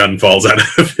where the gun falls out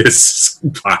of his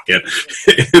pocket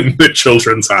in the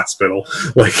children's hospital.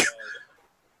 Like,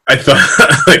 I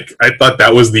thought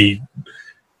that was the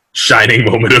shining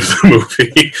moment of the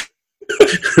movie,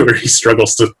 where he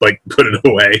struggles to, like, put it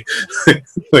away.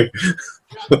 Like,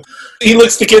 he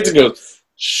looks at the kids and goes,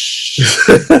 "Shh."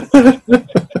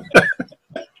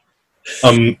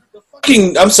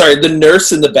 I'm sorry, the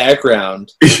nurse in the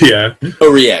background. Yeah.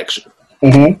 No reaction.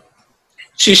 Mm-hmm.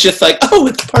 She's just like, oh,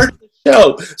 it's part of the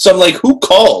show. So I'm like, who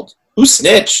called? Who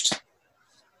snitched?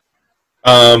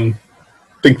 I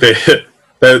think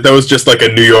that was just like a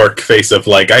New York face of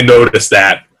like, I noticed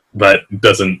that, but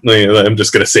doesn't. I'm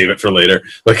just gonna save it for later.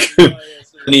 Like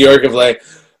New York of like,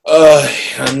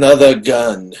 another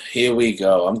gun. Here we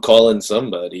go. I'm calling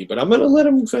somebody, but I'm gonna let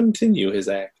him continue his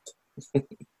act.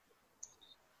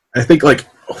 I think like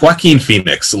Joaquin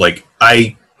Phoenix, like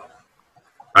I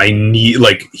need,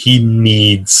 like, he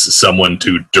needs someone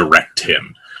to direct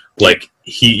him. Like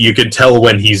you can tell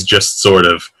when he's just sort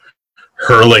of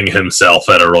hurling himself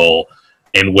at a role,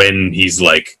 and when he's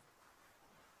like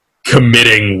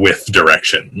committing with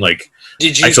direction. Like,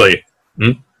 did you actually?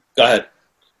 Go ahead.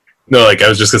 No, like I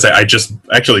was just gonna say, I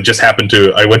happened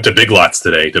to. I went to Big Lots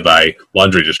today to buy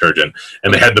laundry detergent,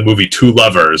 and they had the movie Two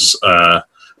Lovers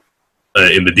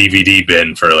in the DVD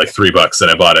bin for like $3, and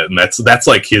I bought it, and that's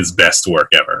like his best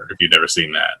work ever. If you've never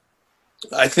seen that,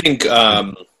 I think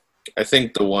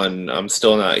the one I'm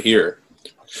Still Not Here.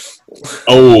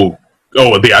 Oh,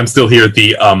 I'm Still Here.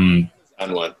 The On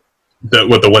one.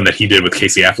 the one that he did with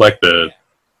Casey Affleck.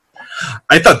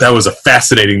 I thought that was a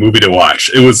fascinating movie to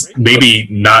watch. It was maybe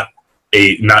not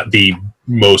the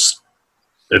most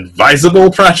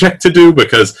advisable project to do,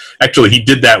 because actually he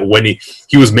did that when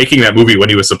he was making that movie when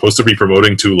he was supposed to be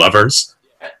promoting Two Lovers,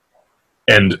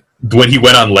 and when he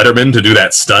went on Letterman to do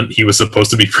that stunt, he was supposed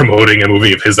to be promoting a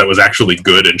movie of his that was actually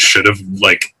good and should have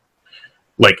like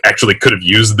actually could have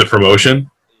used the promotion.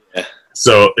 Yeah.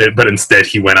 So, but instead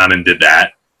he went on and did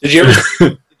that. Did you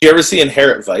ever see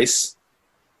Inherent Vice?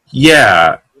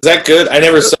 Yeah. Is that good? I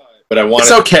never saw it, but I wanted.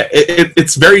 It's okay.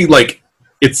 It's very like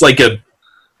it's like an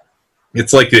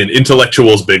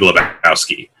intellectual's Big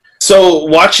Lebowski. So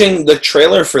watching the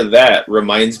trailer for that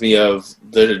reminds me of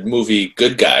the movie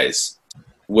Good Guys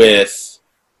with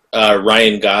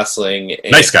Ryan Gosling.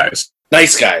 And Nice Guys.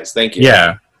 Nice Guys. Thank you.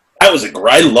 Yeah. That was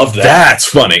I love that. That's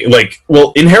funny. Like,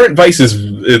 well, Inherent Vice is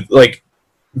like,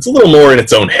 it's a little more in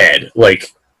its own head.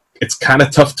 Like, it's kind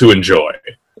of tough to enjoy.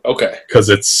 Okay. Because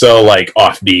it's so like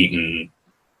offbeat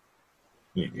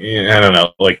and I don't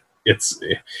know. Like, it's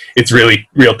really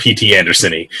real P.T.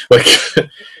 Anderson-y. Like,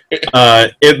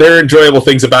 there are enjoyable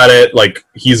things about it. Like,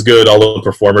 he's good. All the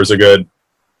performers are good.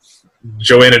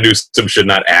 Joanna Newsom should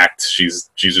not act. She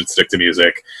should stick to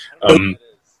music. I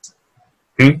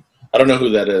don't know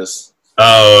who that is.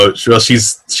 Well,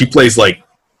 she plays a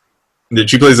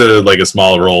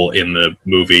small role in the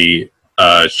movie.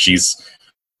 She's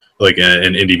like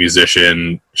an indie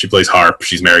musician. She plays harp.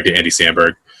 She's married to Andy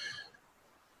Samberg.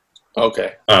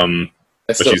 Okay. But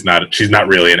she's not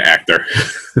really an actor.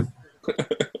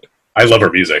 I love her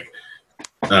music.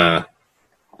 But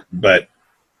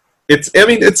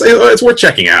it's worth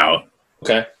checking out.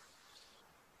 Okay.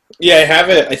 Yeah, I have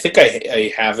it. I think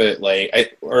I have it. Like I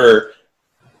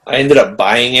ended up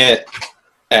buying it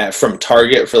from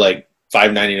Target for like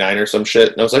 $5.99 or some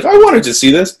shit, and I was like, I wanted to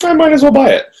see this. I might as well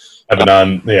buy it. I've been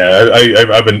on. Yeah,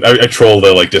 I troll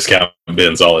the like discount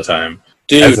bins all the time.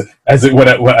 Dude, when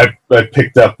I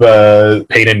picked up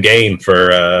Pain and Gain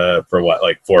for what,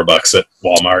 like $4 at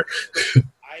Walmart.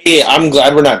 I'm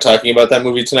glad we're not talking about that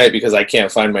movie tonight because I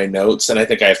can't find my notes, and I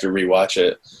think I have to rewatch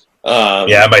it.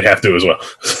 Yeah, I might have to as well.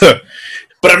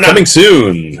 But I'm not coming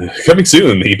soon.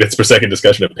 The bits per second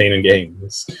discussion of Pain and Gain.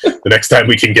 The next time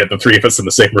we can get the three of us in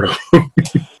the same room.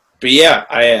 But yeah,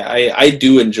 I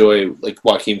do enjoy like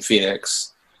Joaquin Phoenix.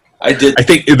 I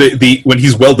think the when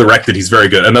he's well directed, he's very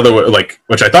good. Another like,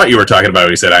 which I thought you were talking about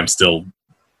when he said "I'm Still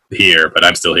Here," but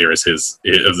 "I'm Still Here" is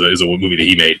a movie that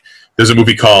he made. There's a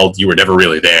movie called "You Were Never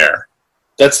Really There."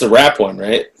 That's the rap one,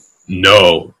 right?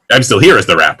 No, "I'm Still Here" is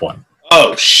the rap one.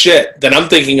 Oh shit! Then I'm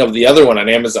thinking of the other one on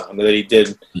Amazon that he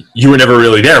did. "You Were Never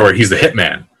Really There," where he's the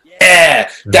hitman. Yeah,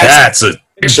 that's an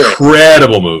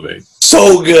incredible movie.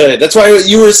 So good. That's why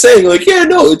you were saying like, yeah,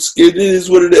 no, it is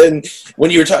what it is. And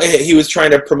when you were talking, he was trying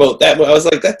to promote that. I was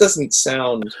like, that doesn't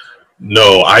sound.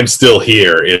 No, "I'm Still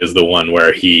Here" is the one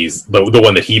where he's the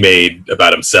one that he made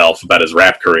about himself, about his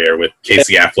rap career with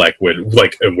Casey Affleck, where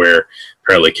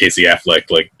apparently Casey Affleck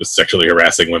like was sexually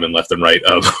harassing women left and right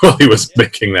while he was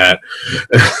making that,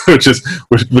 which is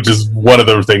one of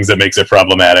the things that makes it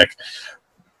problematic.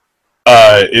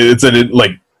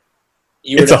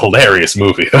 It's a hilarious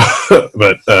movie,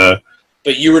 but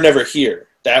You Were Never Here.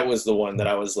 That was the one that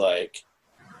I was like,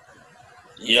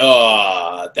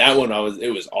 yeah, that one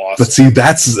it was awesome. But see,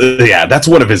 that's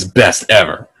one of his best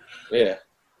ever. Yeah.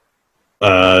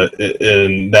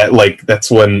 And that's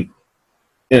when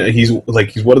he's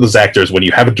one of those actors when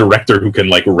you have a director who can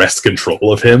like wrest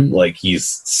control of him, like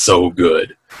he's so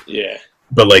good. Yeah.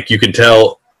 But like you can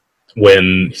tell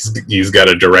when he's got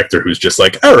a director who's just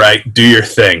like, all right, do your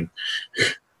thing.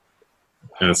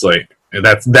 and it's like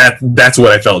that's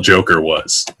what I felt Joker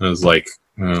was. I was like,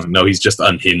 oh, no, he's just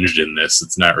unhinged in this.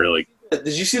 It's not really.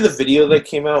 Did you see the video that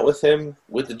came out with him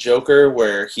with the Joker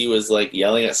where he was like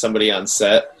yelling at somebody on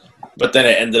set, but then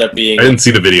it ended up being. I didn't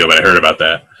see the video, but I heard about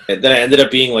that. And then it ended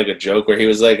up being like a joke where he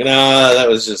was like, "Nah, that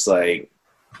was just like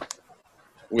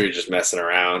we were just messing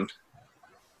around."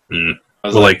 Mm.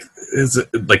 Well, like, is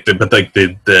it, like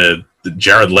the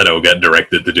Jared Leto got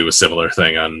directed to do a similar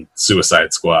thing on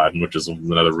Suicide Squad, which is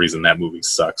another reason that movie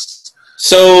sucks.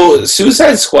 So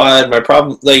Suicide Squad, my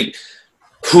problem, like,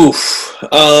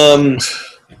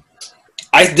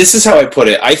 this is how I put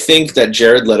it. I think that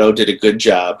Jared Leto did a good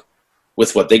job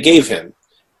with what they gave him.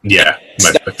 Yeah,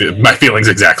 my feelings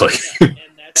exactly.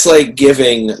 It's like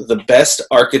giving the best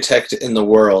architect in the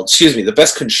world, the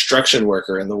best construction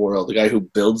worker in the world, the guy who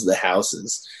builds the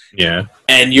houses. Yeah.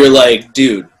 And you're like,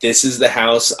 dude, this is the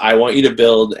house I want you to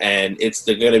build, and it's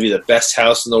going to be the best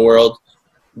house in the world,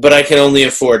 but I can only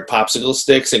afford popsicle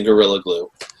sticks and Gorilla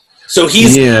Glue. So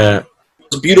he's the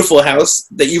most beautiful house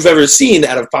that you've ever seen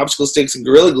out of popsicle sticks and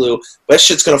Gorilla Glue, but that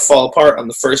shit's going to fall apart on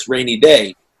the first rainy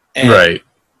day. And right.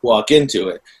 Walk into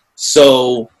it.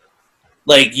 So...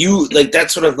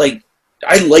 that's what I'm like.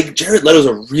 I like Jared Leto's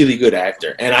a really good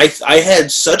actor, and I had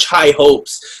such high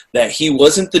hopes that he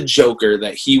wasn't the Joker,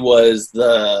 that he was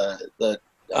the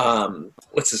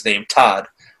what's his name, Todd,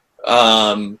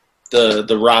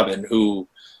 the Robin who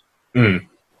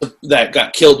that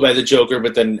got killed by the Joker,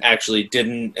 but then actually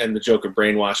didn't, and the Joker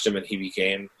brainwashed him, and he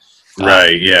became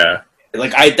right. Yeah.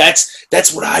 Like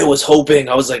that's what I was hoping.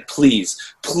 I was like, please,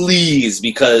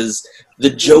 because the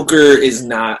Joker is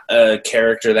not a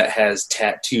character that has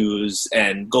tattoos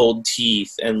and gold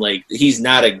teeth, and like he's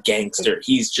not a gangster.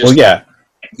 He's just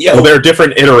Well, there are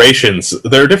different iterations.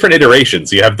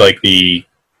 You have like the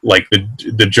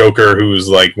Joker who's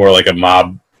like more like a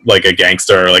mob, like a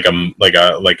gangster, like a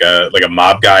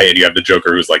mob guy, and you have the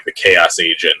Joker who's like the chaos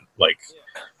agent, like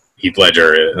Heath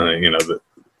Ledger.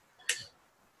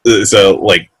 So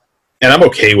like, and I'm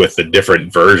okay with the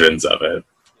different versions of it.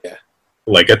 Yeah.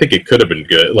 Like, I think it could have been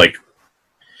good. Like,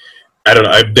 I don't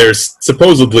know. There's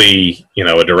supposedly,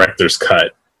 a director's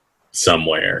cut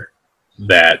somewhere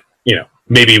that,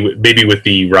 maybe with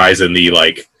the rise in the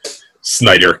like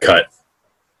Snyder cut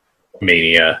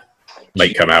mania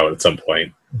might come out at some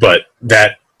point, but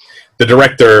that the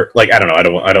director, like, I don't know,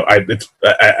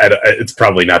 it's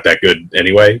probably not that good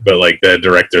anyway, but like the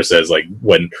director says, like,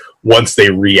 once they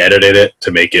re-edited it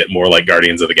to make it more like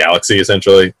Guardians of the Galaxy,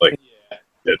 essentially, like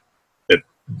it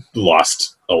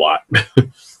lost a lot.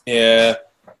 Yeah.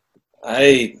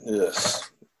 I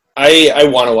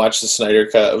want to watch the Snyder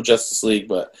cut of Justice League,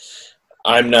 but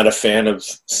I'm not a fan of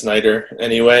Snyder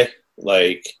anyway.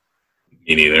 Like,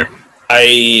 me neither.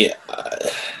 I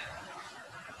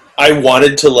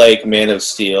wanted to like Man of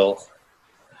Steel,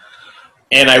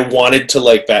 and I wanted to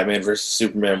like Batman vs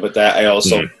Superman, but that I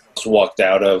also walked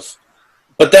out of.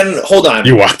 But then, hold on,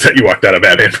 you walked out of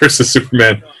Batman vs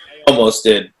Superman. I almost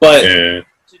did, but to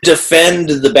defend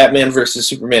the Batman vs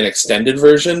Superman extended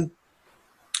version,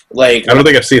 like I don't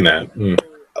think I've seen that.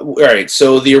 All right,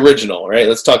 so the original, right?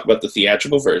 Let's talk about the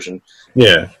theatrical version.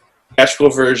 Yeah. Theatrical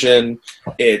version,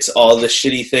 it's all the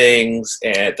shitty things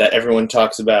and that everyone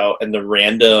talks about, and the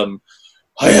random,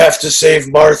 I have to save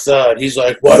Martha, and he's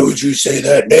like, why would you say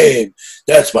that name?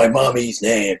 That's my mommy's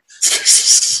name.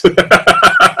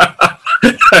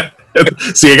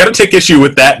 See, I got to take issue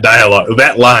with that dialogue,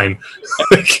 that line.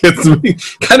 It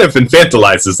kind of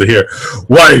infantilizes to hear.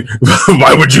 Why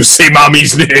would you say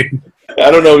mommy's name?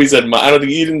 I don't know if he said I don't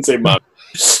think he didn't say mommy.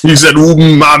 He said,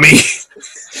 mommy.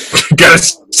 Gotta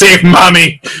save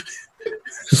mommy.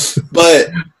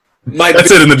 But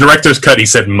that's it. In the director's cut, he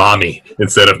said mommy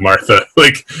instead of Martha.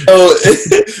 Like, oh,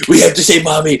 we have to say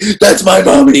mommy. That's my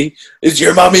mommy. Is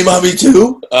your mommy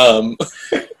too?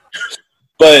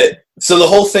 But so the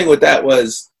whole thing with that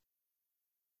was,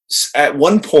 at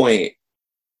one point,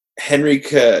 Henry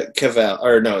Cavill,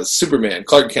 or no, Superman,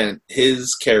 Clark Kent,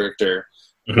 his character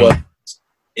was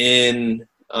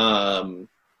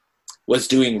was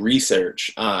doing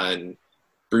research on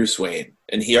Bruce Wayne,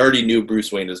 and he already knew Bruce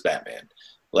Wayne was Batman.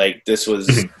 Like, this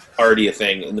was already a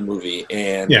thing in the movie,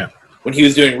 and when he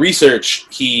was doing research,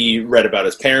 he read about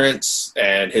his parents,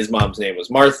 and his mom's name was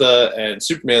Martha, and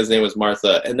Superman's name was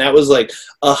Martha, and that was like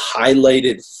a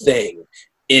highlighted thing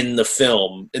in the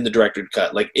film, in the director's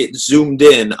cut. Like, it zoomed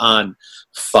in on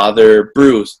Father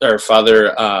Bruce, or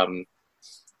Father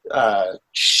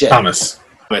Thomas.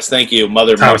 Thank you,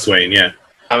 Mother Thomas Martha. Wayne, yeah.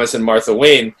 Thomas and Martha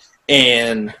Wayne,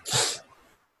 and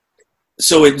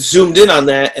so it zoomed in on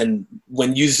that, and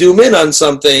when you zoom in on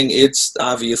something, it's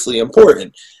obviously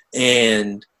important.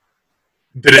 And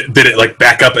Did it like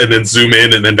back up and then zoom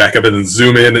in and then back up and then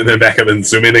zoom in and then back up and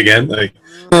zoom in again? Like,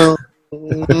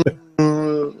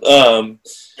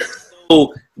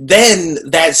 so then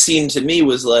that scene to me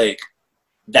was like,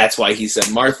 that's why he said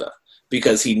Martha,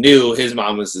 because he knew his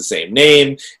mom was the same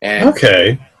name, and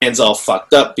okay, man's all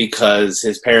fucked up because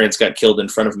his parents got killed in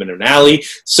front of him in an alley.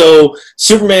 So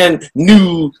Superman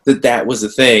knew that that was a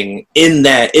thing in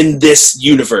this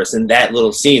universe, in that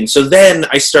little scene. So then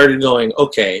I started going,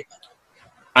 okay,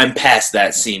 I'm past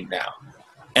that scene now.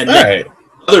 And then the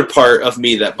other part of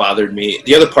me that bothered me,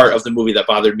 the other part of the movie that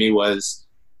bothered me was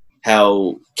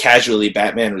how casually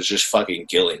Batman was just fucking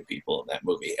killing people in that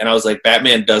movie. And I was like,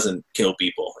 Batman doesn't kill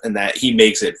people, and that he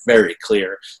makes it very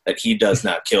clear that he does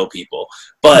not kill people.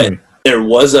 But there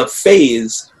was a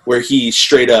phase where he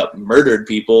straight up murdered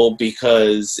people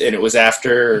because, and it was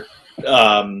after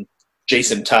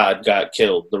Jason Todd got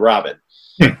killed, the Robin.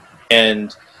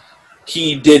 And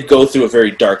he did go through a very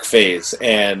dark phase,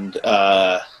 and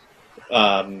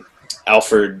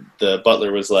Alfred, the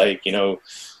butler, was like, you know,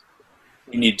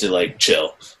 you need to like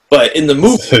chill. But in the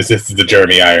movie, this is the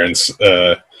Jeremy Irons.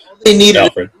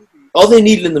 Alfred. All they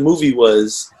needed in the movie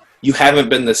was, you haven't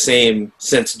been the same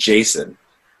since Jason.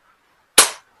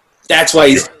 That's why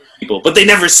he's people. But they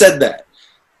never said that.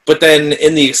 But then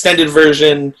in the extended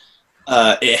version,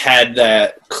 it had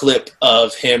that clip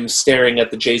of him staring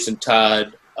at the Jason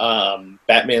Todd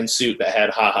Batman suit that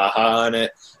had "ha ha ha" on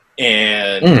it,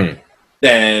 and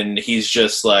then he's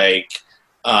just like,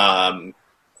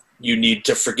 you need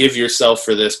to forgive yourself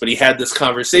for this. But he had this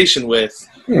conversation with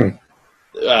Ben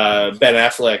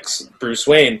Affleck's Bruce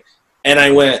Wayne, and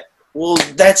I went, well,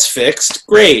 that's fixed,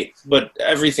 great, but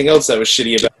everything else that was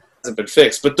shitty about it hasn't been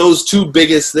fixed. But those two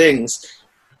biggest things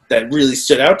that really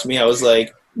stood out to me, I was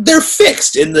like, they're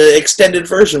fixed in the extended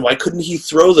version. Why couldn't he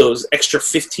throw those extra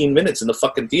 15 minutes in the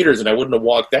fucking theaters and I wouldn't have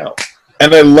walked out?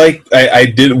 And I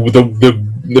did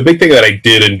the big thing that I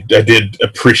did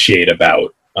appreciate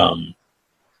about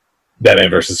Batman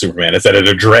vs. Superman is that it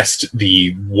addressed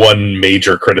the one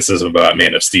major criticism about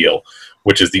Man of Steel,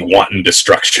 which is the wanton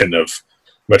destruction of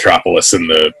Metropolis in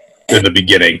the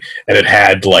beginning, and it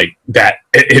had like that.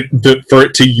 For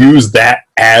it to use that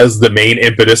as the main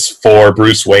impetus for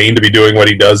Bruce Wayne to be doing what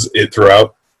he does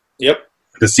throughout. Yep.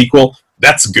 The sequel,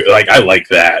 that's good. Like, I like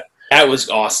that. That was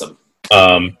awesome.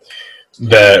 For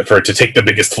it to take the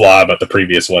biggest flaw about the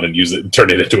previous one and use it and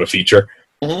turn it into a feature.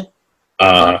 Mm-hmm.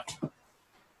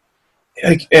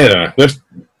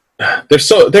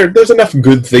 There's enough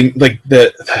good thing, like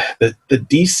the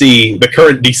DC, the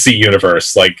current DC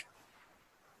universe, like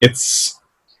it's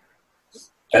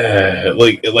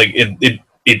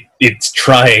it's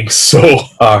trying so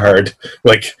hard.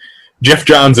 Like, Jeff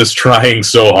Johns is trying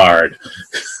so hard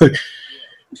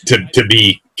to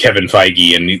be Kevin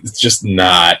Feige, and it's just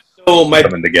not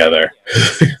coming together.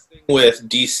 With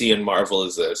DC and Marvel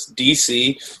is this: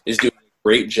 DC is doing a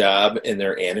great job in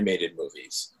their animated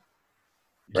movies,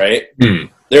 right?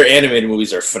 Their animated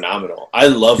movies are phenomenal. I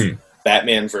love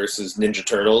Batman versus Ninja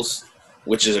Turtles,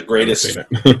 which is a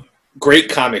great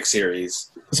comic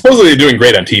series. Supposedly they're doing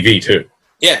great on TV too.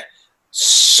 Yeah,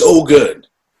 so good.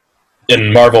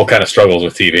 And Marvel kind of struggles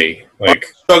with TV.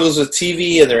 Struggles with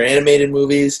TV and their animated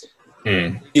movies.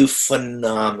 Do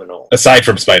phenomenal. Aside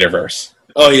from Spider-Verse.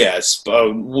 Oh yes,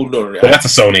 no. But that's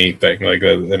a Sony thing.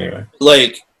 Anyway.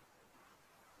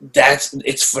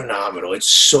 It's phenomenal. It's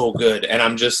so good, and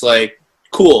I'm just like,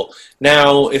 cool.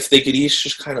 Now, if they could each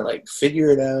just kind of like figure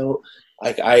it out.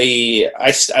 Like I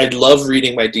love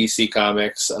reading my DC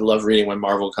comics. I love reading my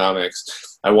Marvel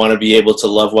comics. I want to be able to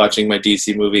love watching my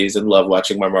DC movies and love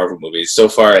watching my Marvel movies. So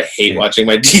far, I hate watching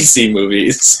my DC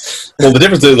movies. Well, the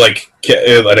difference is,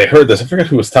 and I heard this. I forgot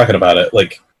who was talking about it.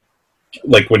 Like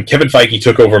when Kevin Feige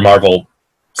took over Marvel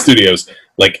Studios,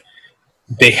 like,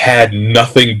 they had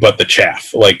nothing but the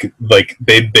chaff. Like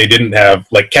they didn't have,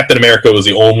 like, Captain America was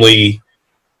the only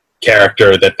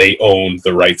character that they owned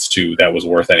the rights to that was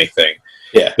worth anything.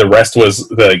 Yeah. The rest was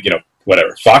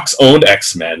whatever. Fox owned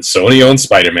X-Men, Sony owned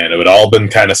Spider-Man. It had all been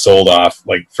kind of sold off.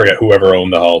 Like, forget whoever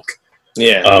owned the Hulk.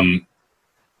 Yeah.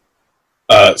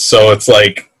 So it's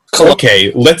like,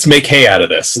 okay, let's make hay out of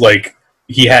this. Like,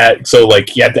 he had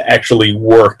to actually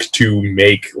work to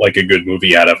make like a good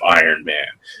movie out of Iron Man.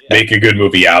 Yeah. Make a good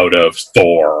movie out of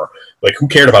Thor. Like, who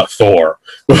cared about Thor?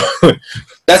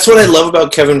 That's what I love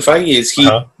about Kevin Feige is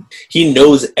he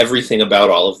knows everything about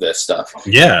all of this stuff.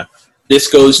 Yeah. This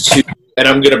goes to, and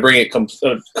I'm going to bring it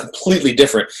completely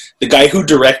different. The guy who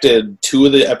directed 2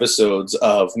 of the episodes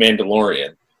of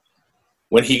Mandalorian,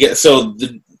 when he gets, so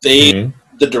the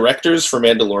directors for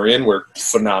Mandalorian were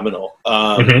phenomenal.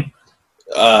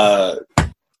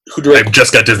 who directed. I've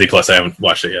just got Disney Plus. I haven't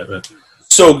watched it yet. But.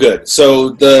 So good.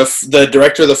 So the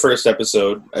director of the first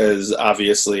episode is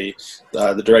obviously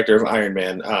the director of Iron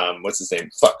Man. What's his name?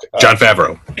 Jon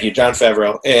Favreau. Thank you, Jon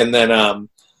Favreau. And then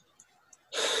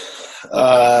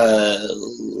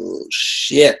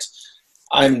shit,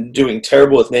 I'm doing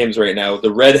terrible with names right now.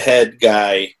 The redhead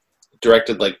guy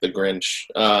directed like The Grinch.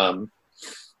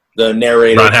 The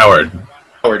narrator, Ron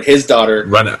Howard. His daughter.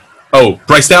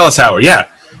 Bryce Dallas Howard. Yeah.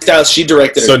 She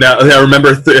directed it. So now I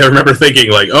remember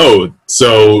thinking like, oh,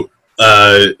 so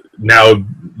now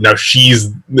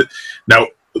she's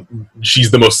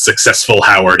the most successul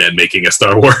Howard in making a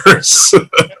Star Wars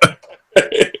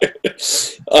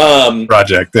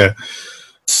project. Yeah.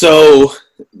 So,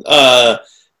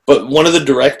 but one of the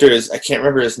directors, I can't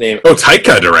remember his name. Oh,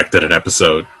 Taika directed an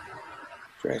episode.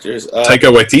 Directors. Taika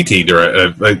Waititi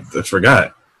I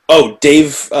forgot. Oh, Dave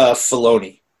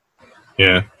Filoni.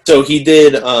 Yeah. So he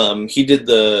did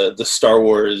the Star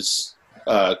Wars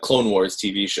Clone Wars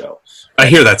TV show. I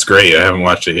hear that's great. I haven't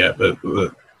watched it yet, but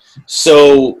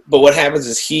what happens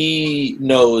is he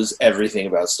knows everything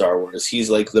about Star Wars. He's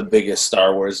like the biggest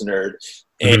Star Wars nerd,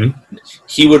 and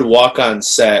he would walk on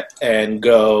set and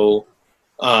go,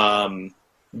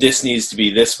 "This needs to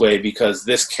be this way because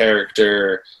this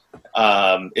character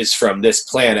is from this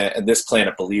planet, and this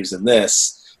planet believes in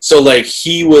this." So, like,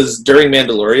 he was, during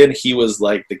Mandalorian, he was,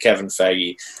 like, the Kevin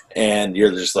Feige. And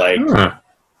you're just like...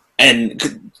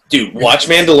 And, dude, watch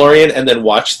Mandalorian and then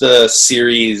watch the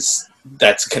series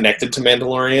that's connected to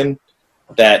Mandalorian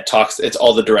that talks... It's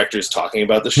all the directors talking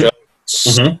about the show.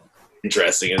 It's so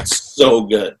interesting. It's so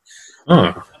good.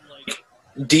 Like,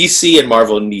 DC and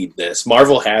Marvel need this.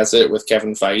 Marvel has it with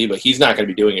Kevin Feige, but he's not going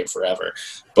to be doing it forever.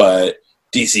 But...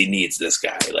 DC needs this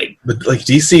guy, but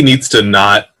DC needs to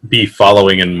not be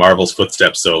following in Marvel's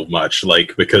footsteps so much,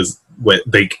 because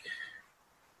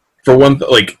for one,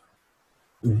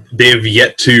 they've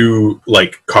yet to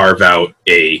carve out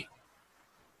a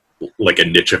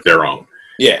niche of their own.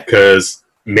 Yeah, because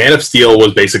Man of Steel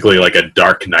was basically like a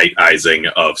Dark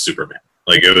Knight-izing of Superman.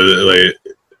 It was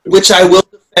which I will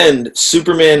defend.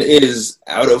 Superman is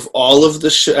out of all of the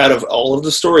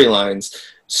storylines.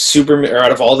 Superman, or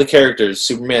out of all the characters,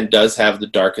 Superman does have the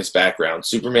darkest background.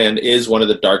 Superman is one of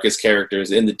the darkest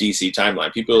characters in the DC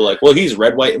timeline. People are like, well, he's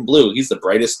red, white, and blue. He's the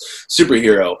brightest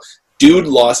superhero. Dude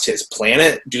lost his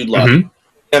planet. Dude lost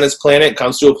on his planet.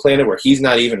 Comes to a planet where he's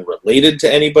not even related to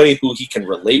anybody who he can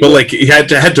relate with. But he had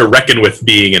to reckon with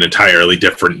being an entirely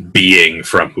different being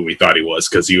from who he thought he was,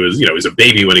 because he was, he was a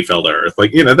baby when he fell to Earth.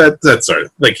 That's sort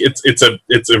of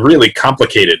it's a really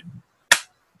complicated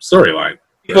storyline.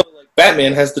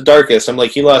 Batman has the darkest. I'm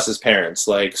like, he lost his parents.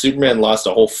 Superman lost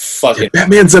a whole fucking...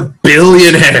 Batman's a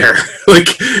billionaire.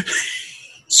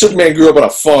 Superman grew up on a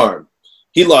farm.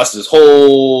 He lost his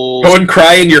whole... Go and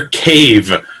cry in your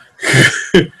cave.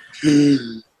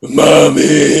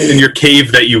 Mommy! In your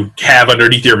cave that you have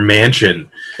underneath your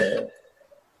mansion.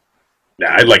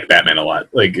 I like Batman a lot.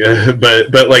 But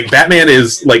Batman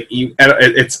is,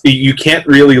 you can't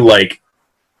really,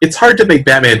 it's hard to make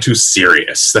Batman too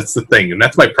serious. That's the thing. And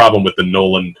that's my problem with the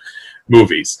Nolan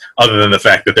movies, other than the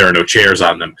fact that there are no chairs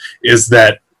on them, is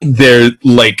that they're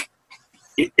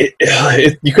you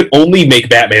could only make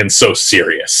Batman so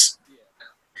serious.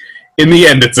 In the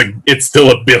end, it's still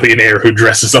a billionaire who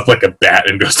dresses up like a bat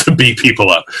and goes to beat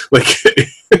people up. You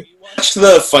watch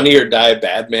the Funny or Die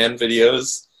Batman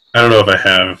videos? I don't know if I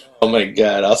have. Oh my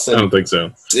god, I'll send. I don't think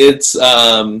so. It's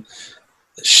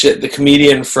the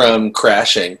comedian from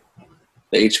Crashing,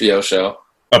 the HBO show.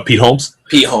 Pete Holmes?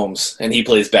 Pete Holmes, and he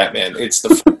plays Batman. It's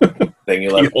the thing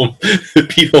you love.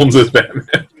 Pete Holmes is Batman.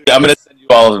 I'm going to send you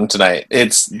all of them tonight.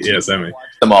 Send me.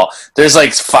 Them all. There's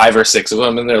 5 or 6 of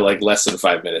them, and they're less than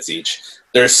 5 minutes each.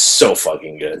 They're so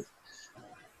fucking good.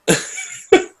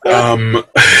 What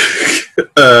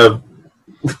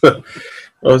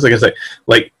was I going to say?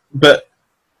 But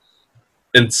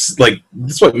it's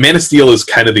this one. Man of Steel is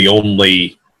kind of the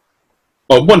only.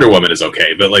 Well, Wonder Woman is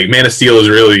okay, but Man of Steel is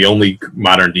really the only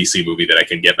modern DC movie that I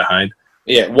can get behind.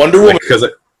 Yeah, Wonder Woman. Because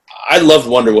I loved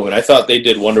Wonder Woman. I thought they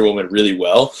did Wonder Woman really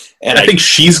well, and I think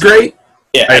she's great.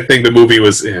 Yeah, I think the movie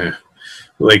was. I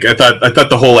thought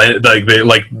the whole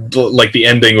the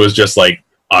ending was just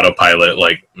autopilot.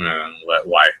 Why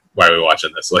are we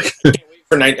watching this?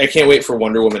 I can't wait for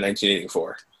Wonder Woman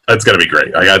 1984. That's gonna be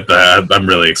great. I got that. I'm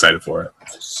really excited for it.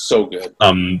 So good.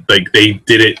 They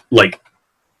did it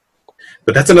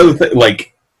but that's another thing.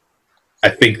 I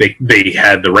think they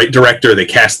had the right director. They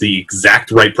cast the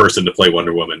exact right person to play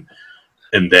Wonder Woman,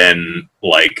 and then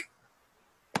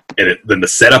then the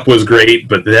setup was great.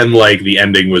 But then the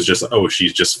ending was just, oh,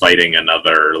 she's just fighting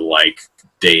another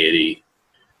deity.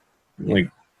 Like,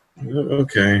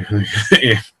 okay.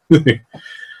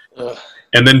 Ugh.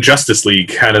 And then Justice League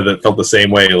kind of felt the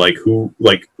same way. Like, who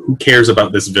cares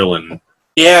about this villain?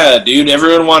 Yeah, dude.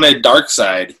 Everyone wanted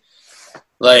Darkseid.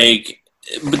 Like,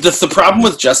 but the problem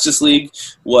with Justice League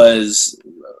was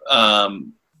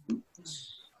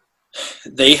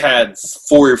they had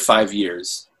 4 or 5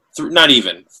 years. Not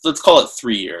even. Let's call it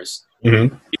 3 years.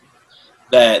 Mm-hmm.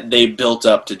 That they built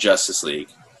up to Justice League.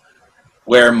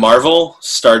 Where Marvel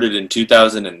started in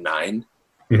 2009.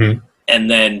 Mm-hmm. And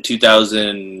then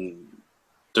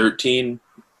 2013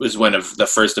 was when the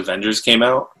first Avengers came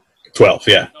out. 12,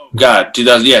 yeah. God,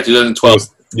 2012.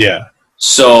 Yeah.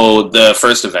 So the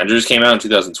first Avengers came out in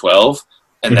 2012,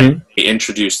 and then they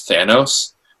introduced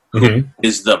Thanos, who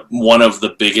is one of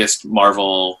the biggest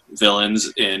Marvel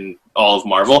villains in all of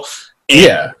Marvel.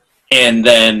 And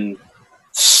then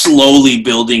slowly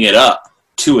building it up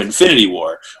to Infinity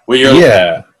War, where you're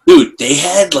like, dude, they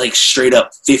had like straight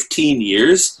up 15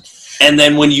 years. And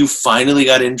then when you finally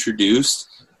got introduced,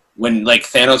 when like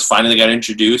Thanos finally got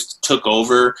introduced, took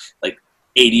over like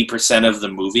 80% of the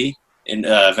movie in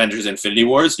Avengers Infinity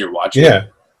Wars, and you're watching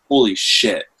it, holy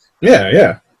shit.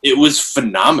 Yeah. It was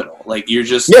phenomenal. Like, you're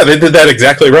just... Yeah, they did that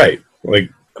exactly right.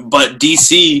 Like, but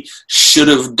DC should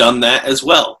have done that as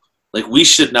well. Like, we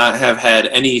should not have had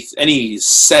any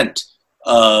scent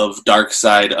of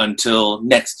Darkseid until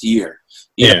next year.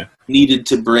 You know, needed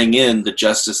to bring in the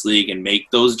Justice League and make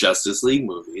those Justice League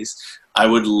movies. I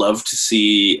would love to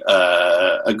see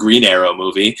a Green Arrow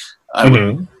movie. I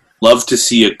would love to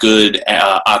see a good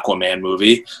Aquaman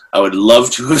movie. I would love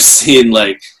to have seen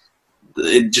like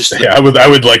I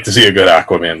would like to see a good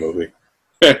Aquaman movie.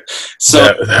 So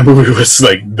that movie was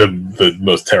like the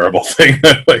most terrible thing.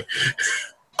 Like,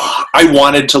 I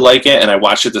wanted to like it, and I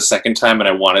watched it the second time, and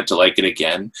I wanted to like it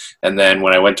again. And then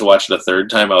when I went to watch it the third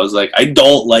time, I was like, I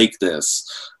don't like this.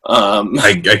 I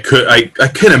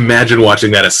can't imagine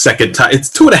watching that a second time. It's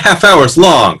 2.5 hours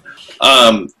long.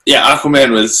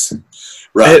 Aquaman was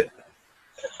rough.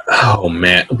 Oh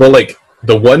man, but like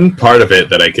the one part of it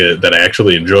that I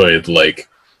actually enjoyed, like,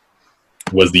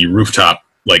 was the rooftop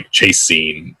like chase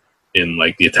scene in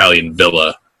like the Italian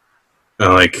villa.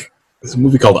 Like, there's a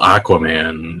movie called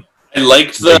Aquaman. I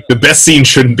liked the best scene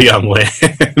shouldn't be on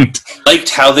land. Liked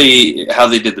how they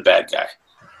did the bad guy.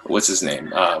 What's his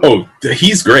name?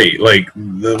 He's great. Like,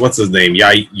 what's his name?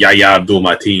 Yahya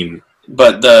Abdul-Mateen.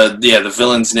 But the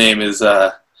villain's name is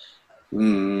I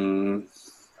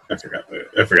forgot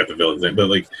the villain's name. But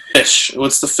like, Fish.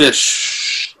 What's the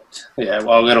fish? Yeah,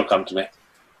 well, it'll come to me.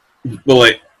 Well,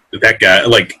 like that guy.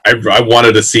 Like, I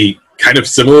wanted to see, kind of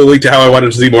similarly to how I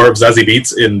wanted to see more of Zazie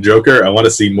Beetz in Joker, I want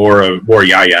to see more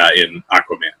Yahya in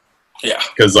Aquaman. Yeah,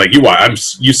 because like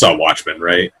you saw Watchmen,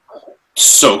 right?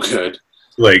 So good.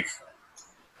 Like,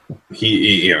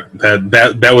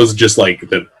 that was just like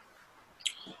that's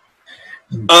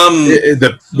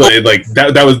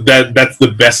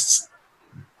the best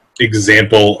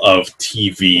example of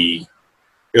TV,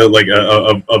 like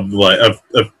of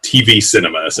TV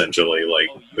cinema, essentially, like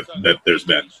that there's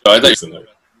been. I thought you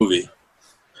movie.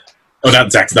 Oh,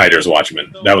 not Zack Snyder's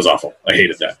Watchmen. That was awful. I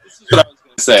hated that. That's what I was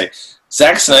going to say.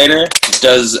 Zack Snyder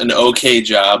does an okay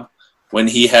job when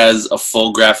he has a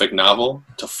full graphic novel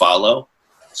to follow,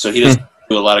 so he doesn't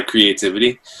do a lot of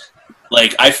creativity.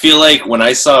 Like, I feel like when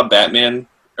I saw Batman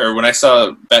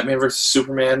vs.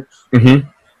 Superman,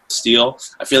 Steel,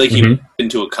 I feel like he went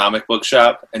into a comic book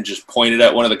shop and just pointed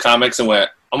at one of the comics and went,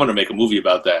 I'm going to make a movie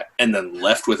about that, and then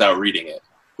left without reading it.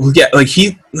 Well, yeah, like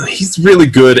he's really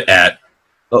good at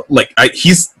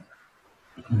he's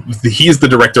the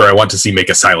director I want to see make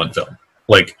a silent film.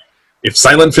 Like, if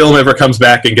silent film ever comes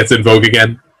back and gets in vogue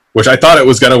again, which I thought it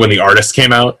was gonna when The Artist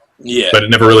came out, but it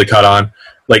never really caught on.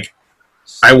 Like,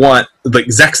 I want,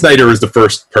 like, Zack Snyder is the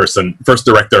first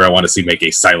director I want to see make a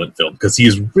silent film, because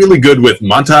he's really good with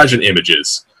montage and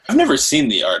images. I've never seen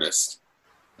The Artist.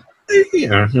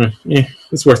 Yeah,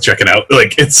 it's worth checking out.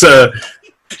 Like, it's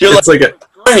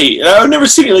great. I've never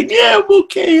seen it. Like, yeah, I'm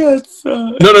okay.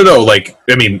 No. Like,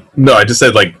 I mean, no. I just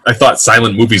said, like, I thought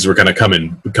silent movies were gonna come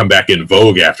back in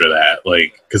vogue after that,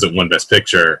 like, because it won Best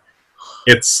Picture.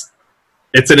 It's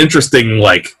an interesting,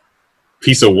 like,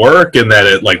 piece of work in that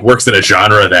it, like, works in a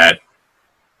genre that,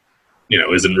 you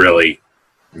know, isn't really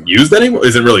used anymore,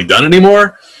 isn't really done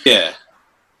anymore. Yeah.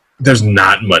 There's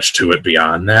not much to it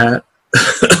beyond that.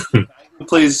 Who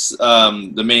plays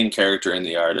the main character in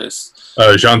The Artist?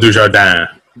 Jean Dujardin.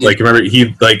 Like, remember,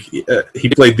 he played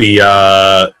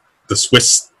the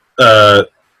Swiss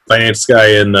finance guy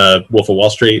in Wolf of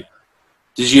Wall Street.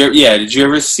 Did you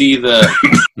ever see the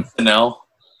SNL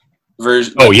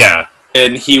version? Oh yeah.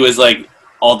 And he was like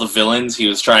all the villains he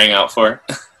was trying out for.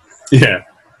 Yeah.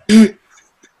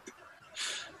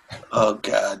 Oh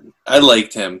God, I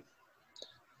liked him.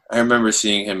 I remember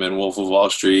seeing him in Wolf of Wall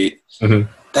Street. Mm-hmm.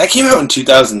 That came out in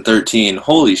 2013.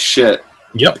 Holy shit!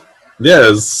 Yep. Yeah, it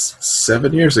was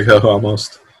 7 years ago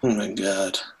almost. Oh my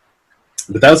God.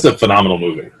 But that was a phenomenal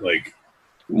movie. Like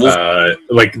Wolf-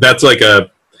 that's like a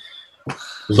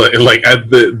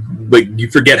like you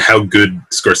forget how good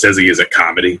Scorsese is at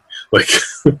comedy. Like,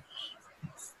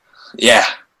 yeah.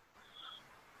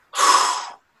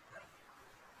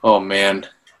 Oh man.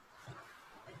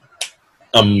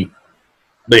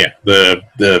 But yeah,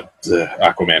 the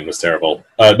Aquaman was terrible.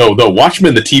 No,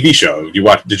 Watchmen, the TV show.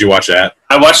 Did you watch that?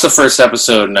 I watched the first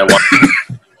episode and I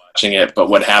watching it, but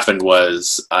what happened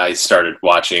was I started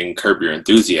watching Curb Your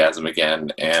Enthusiasm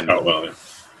again, and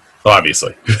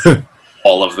Obviously,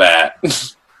 all of that.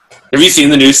 Have you seen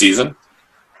the new season?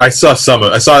 I saw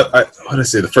what did I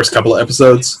say? The first couple of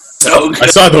episodes. So good. I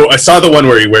saw the one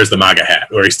where he wears the MAGA hat,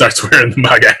 where he starts wearing the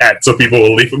MAGA hat, so people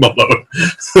will leave him alone.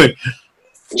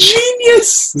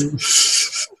 Genius.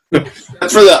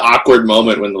 That's for the awkward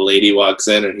moment when the lady walks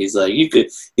in and he's like,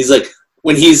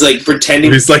 when he's like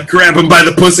pretending, he's like, grab him by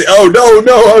the pussy. Oh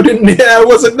no, I didn't. Yeah, I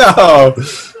wasn't. No,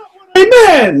 I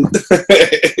meant.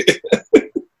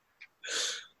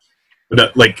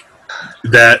 But, like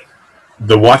that,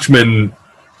 the Watchmen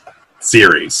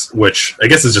series, which I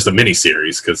guess is just a mini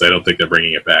series because I don't think they're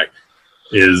bringing it back,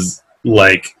 is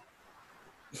like,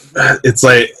 it's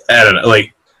like, I don't know,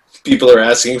 like. People are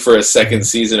asking for a second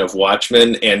season of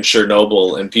Watchmen and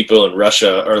Chernobyl, and people in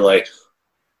Russia are like,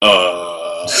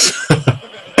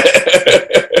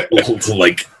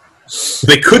 like,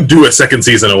 they could do a second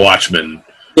season of Watchmen,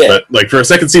 but like for a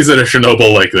second season of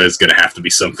Chernobyl, like there's gonna have to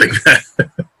be something that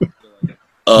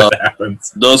happens.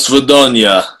 Do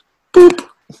Svidonya. Boop.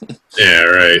 Yeah,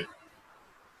 right.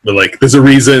 But like, there's a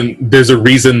reason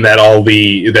that all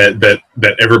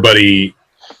that everybody.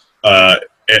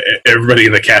 Everybody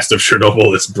in the cast of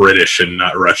Chernobyl is British and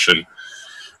not Russian.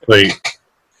 Like,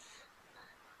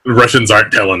 Russians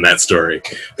aren't telling that story.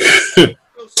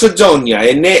 Sidonia,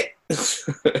 isn't it?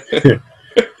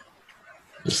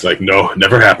 It's like, no,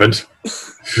 never happened.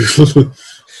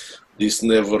 This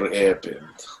never happened.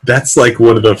 That's like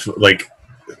one of the, like,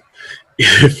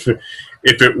 if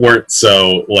it weren't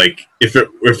so, like, if it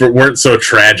weren't so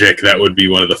tragic, that would be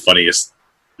one of the funniest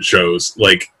shows.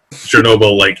 Like,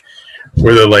 Chernobyl, like,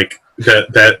 where they're like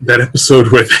that episode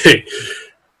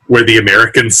where the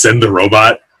Americans send the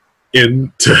robot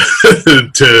in to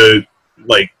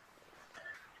like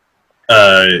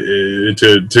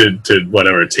to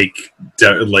whatever to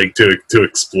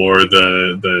explore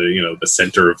the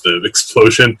center of the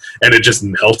explosion, and it just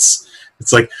melts.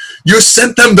 It's like, you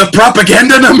sent them the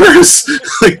propaganda numbers.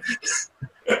 Like,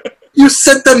 you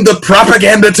sent them the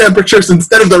propaganda temperatures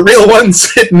instead of the real ones.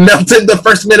 It melted the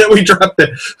first minute we dropped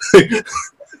it.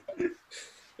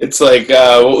 It's like,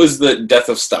 what was the Death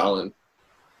of Stalin?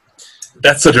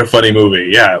 That's such a funny movie.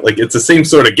 Yeah, like, it's the same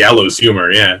sort of gallows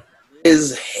humor. Yeah.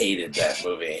 Liz hated that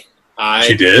movie.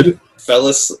 She did?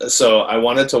 So I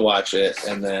wanted to watch it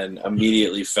and then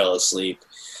immediately fell asleep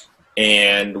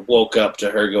and woke up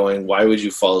to her going, why would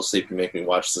you fall asleep and make me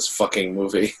watch this fucking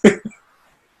movie?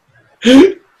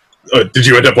 Did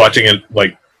you end up watching it,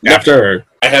 like, after? Or?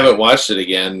 I haven't watched it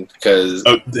again because...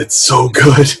 Oh, it's so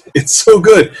good. It's so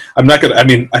good. I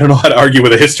don't know how to argue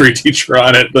with a history teacher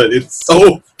on it, but it's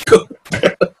so good.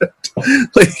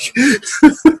 Like...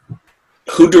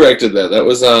 Who directed that? That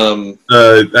was,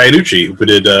 Iannucci, who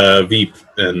did, Veep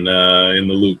and, In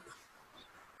the Loop.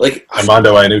 Like...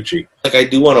 Armando Iannucci. Like, I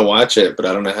do want to watch it, but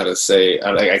I don't know how to say...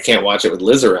 I can't watch it with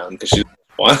Liz around because she doesn't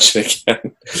watch it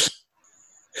again.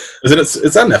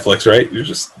 It's on Netflix, right? You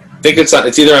just think it's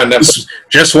either on Netflix.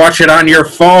 Just watch it on your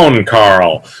phone,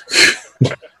 Carl.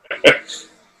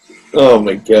 Oh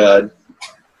my God.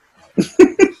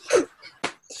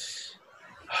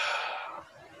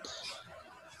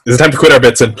 Is it time to quit our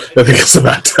Bitsin? I think it's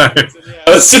about time.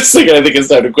 I was just thinking, I think it's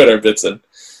time to quit our Bitsin.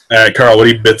 All right, Carl, what are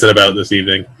you Bitsin about this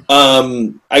evening?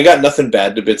 I got nothing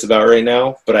bad to bits about right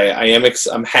now, but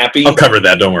I'm happy. I'll cover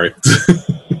that. Don't worry.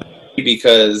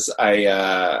 Because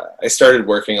I started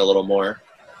working a little more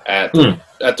at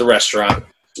the restaurant,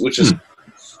 which is,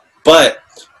 but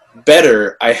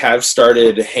better. I have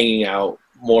started hanging out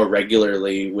more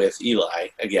regularly with Eli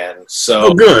again.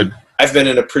 So good. I've been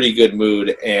in a pretty good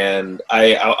mood, and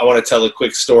I want to tell a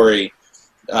quick story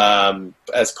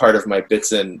as part of my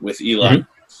bits in with Eli.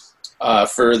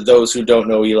 For those who don't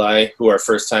know Eli, who are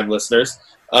first time listeners,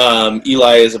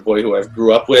 Eli is a boy who I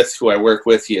grew up with, who I work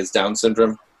with. He has Down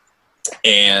syndrome.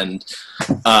 And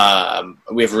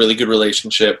we have a really good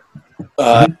relationship.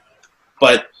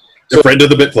 But a friend of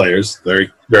the Bit Players,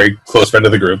 very very close friend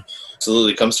of the group.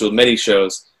 absolutely comes to many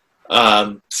shows.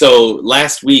 So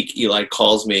last week, Eli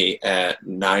calls me at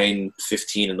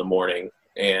 9:15 in the morning,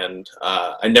 and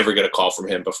I never get a call from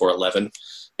him before 11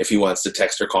 if he wants to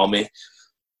text or call me.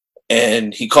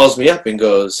 And he calls me up and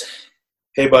goes,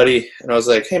 "Hey, buddy." And I was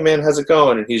like, "Hey, man, how's it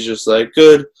going?" And he's just like,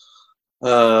 "Good.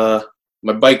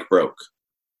 My bike broke."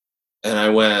 And I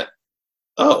went,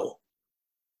 "Oh,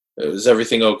 is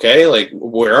everything okay? Like,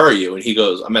 where are you?" And he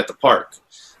goes, "I'm at the park."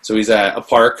 So he's at a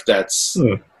park that's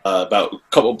about a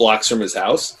couple blocks from his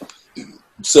house.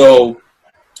 So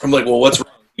I'm like, "Well, what's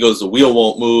wrong?" He goes, "The wheel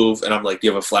won't move." And I'm like, "Do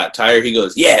you have a flat tire?" He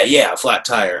goes, Yeah, a flat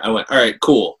tire." I went, "All right,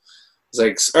 cool." He's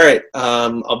like, "All right,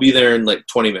 I'll be there in like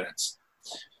 20 minutes.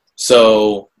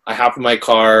 So I hop in my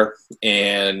car,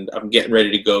 and I'm getting ready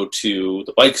to go to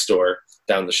the bike store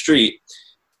down the street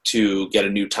to get a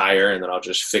new tire, and then I'll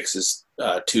just fix his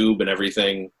tube and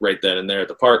everything right then and there at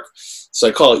the park. So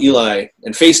I call Eli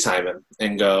and FaceTime him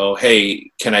and go,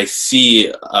 "Hey, can I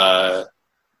see,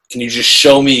 can you just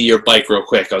show me your bike real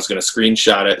quick?" I was going to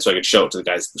screenshot it so I could show it to the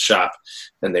guys at the shop,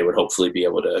 and they would hopefully be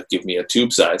able to give me a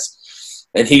tube size.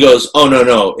 And he goes, "Oh,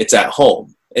 no, it's at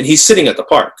home." And he's sitting at the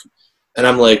park. And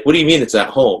I'm like, "What do you mean it's at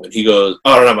home?" And he goes,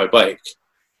 "Oh, I don't have my bike."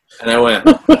 And I went,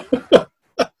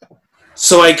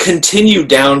 so I continue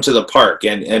down to the park,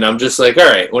 and I'm just like, all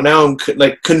right, well, now I'm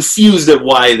like confused at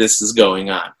why this is going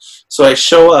on. So I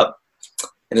show up,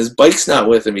 and his bike's not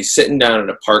with him. He's sitting down at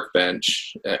a park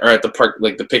bench, or at the park,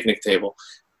 like the picnic table.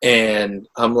 And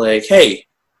I'm like, "Hey."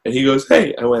 And he goes,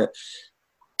 "Hey." I went,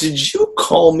 "Did you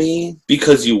call me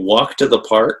because you walked to the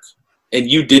park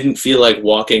and you didn't feel like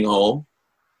walking home?"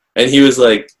 And he was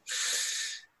like,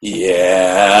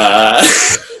 "Yeah."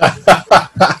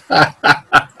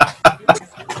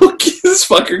 This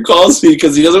fucker calls me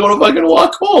because he doesn't want to fucking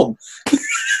walk home.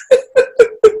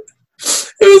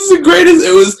 It was the greatest.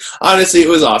 It was, honestly, it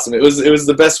was awesome. It was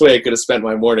the best way I could have spent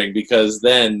my morning, because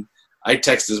then I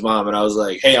texted his mom and I was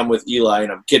like, "Hey, I'm with Eli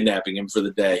and I'm kidnapping him for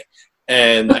the day."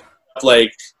 And I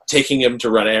like taking him to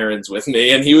run errands with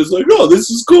me, and he was like, "Oh, this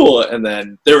is cool." And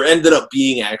then there ended up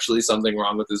being actually something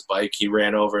wrong with his bike. He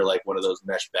ran over like one of those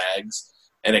mesh bags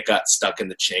and it got stuck in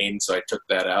the chain, so I took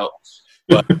that out.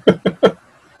 But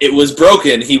it was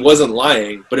broken. He wasn't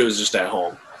lying, but it was just at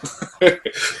home.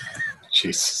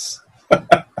 Jesus.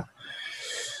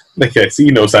 Okay, so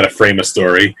he knows how to frame a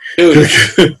story.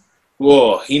 Dude.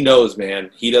 Whoa, he knows, man.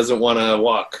 He doesn't want to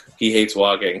walk. He hates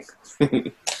walking.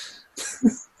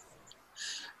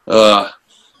 Well,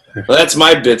 that's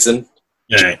my bitsin'.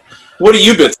 All right. What are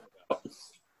you bitsin'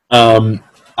 about?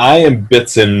 I am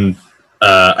bitsin'.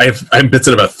 I'm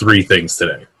bitsin' about three things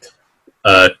today.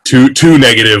 Two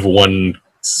negative, one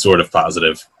sort of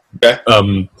positive. Okay.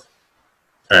 All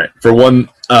right. For one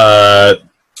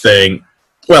thing,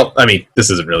 well, I mean, this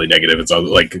isn't really negative. It's all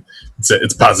like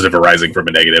it's positive arising from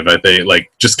a negative. I think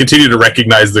like just continue to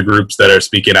recognize the groups that are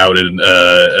speaking out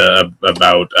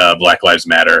about Black Lives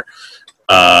Matter.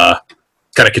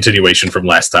 Kind of continuation from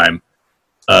last time.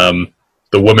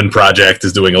 The Woman Project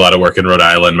is doing a lot of work in Rhode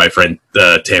Island. My friend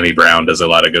Tammy Brown does a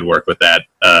lot of good work with that.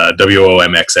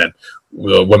 WOMXN,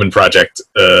 Women Project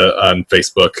on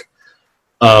Facebook.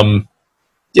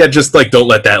 Yeah, just like don't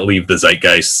let that leave the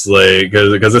zeitgeist, like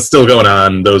because it's still going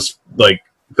on. Those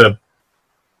the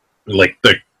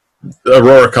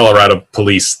Aurora, Colorado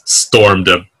police stormed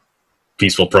a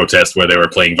peaceful protest where they were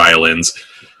playing violins,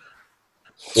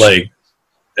 like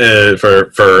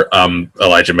for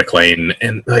Elijah McClain,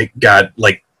 and like God,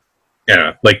 like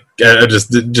yeah, like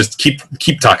just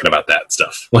keep talking about that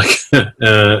stuff, like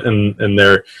and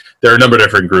there are a number of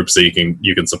different groups that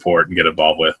you can support and get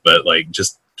involved with, but like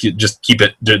just keep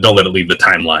it. Don't let it leave the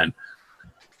timeline.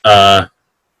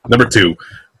 Number two,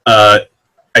 I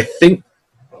think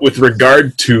with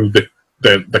regard to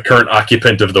the current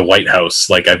occupant of the White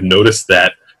House, like I've noticed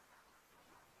that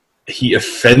he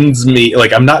offends me.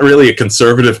 Like I'm not really a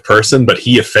conservative person, but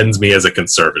he offends me as a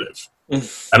conservative.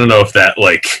 I don't know if that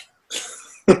like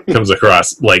comes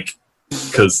across like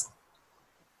because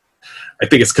I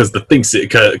think it's because the things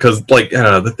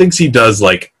the things he does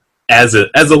like. As a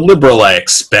liberal, I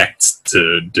expect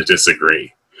to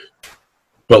disagree,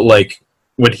 but like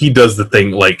when he does the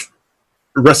thing, like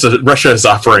Russia is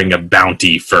offering a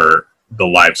bounty for the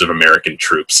lives of American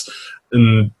troops,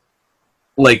 and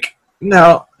like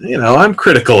now I'm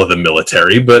critical of the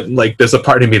military, but like there's a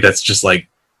part of me that's just like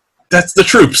that's the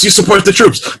troops. You support the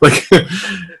troops, like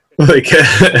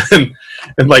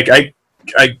and like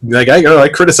I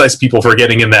criticize people for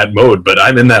getting in that mode, but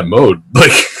I'm in that mode,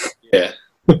 like yeah.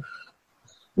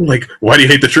 Like, why do you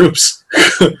hate the troops?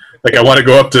 Like, I want to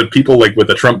go up to people like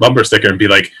with a Trump bumper sticker and be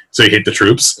like, "So you hate the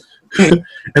troops?" And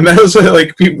that was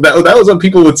like that was what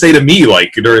people would say to me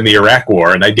like during the Iraq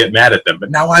War, and I'd get mad at them.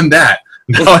 But now I'm that.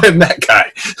 Now I'm that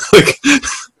guy.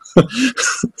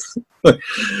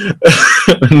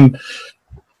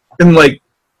 and like,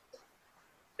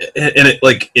 and it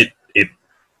like it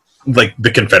like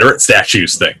the Confederate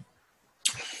statues thing.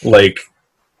 Like,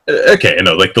 okay, I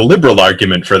know, like the liberal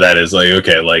argument for that is like,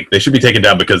 okay, like they should be taken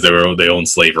down because they own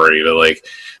slavery,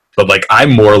 but like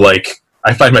I'm more like,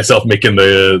 I find myself making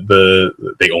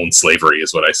they own slavery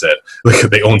is what I said. Like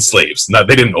they own slaves. Not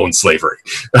they didn't own slavery.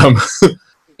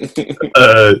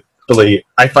 Like,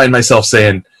 I find myself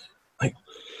saying like,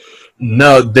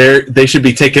 no, they should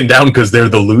be taken down because they're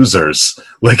the losers.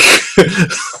 Like,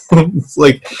 it's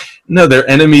like, no, they're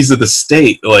enemies of the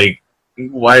state. Like,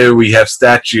 why do we have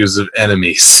statues of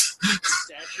enemies?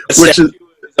 Which is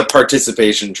a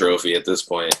participation trophy at this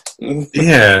point.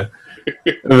 Yeah.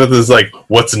 But it's like,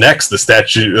 what's next?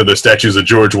 The statues of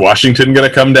George Washington going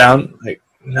to come down? Like,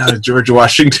 no, George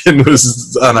Washington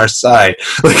was on our side.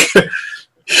 Like,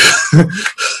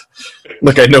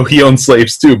 look, I know he owned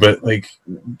slaves too, but like,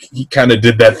 he kind of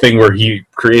did that thing where he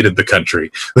created the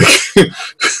country. Like,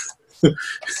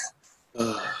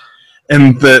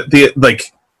 and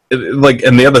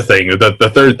and the other thing,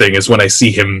 the third thing is when I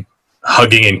see him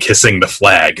hugging and kissing the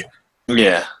flag.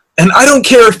 Yeah. And I don't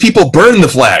care if people burn the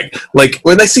flag. Like,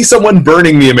 when I see someone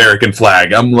burning the American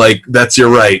flag, I'm like, that's your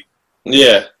right.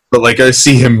 Yeah. But like, I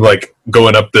see him like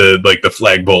going up the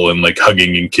flagpole and like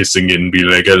hugging and kissing it and be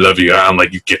like, I love you. I'm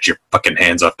like, you get your fucking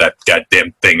hands off that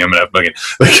goddamn thing. I'm gonna fucking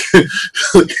like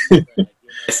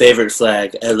my favorite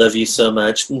flag. I love you so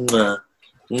much. Mwah.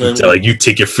 So, like, you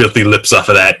take your filthy lips off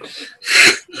of that.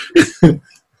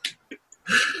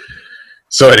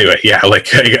 So anyway, yeah,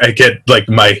 like I get like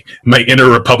my inner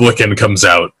Republican comes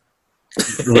out,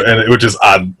 which is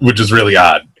odd, which is really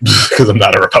odd because I'm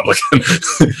not a Republican.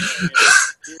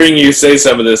 Hearing you say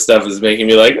some of this stuff is making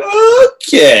me like,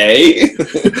 okay.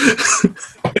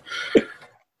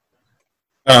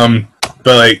 But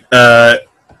like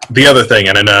the other thing,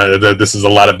 and I know this is a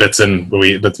lot of bits in.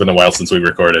 It's been a while since we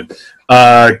recorded.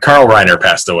 Carl Reiner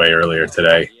passed away earlier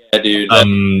today. Yeah, dude.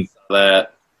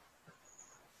 That.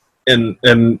 And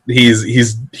he is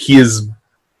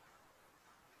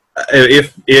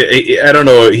if I don't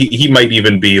know, he might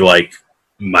even be like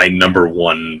my number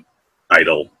one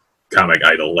comic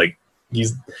idol. Like,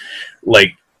 he's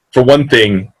like, for one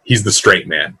thing, he's the straight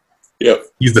man. Yep.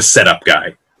 He's the setup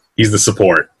guy. He's the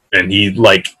support, and he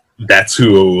like, that's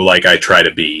who like I try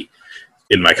to be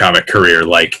in my comic career.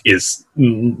 Like, is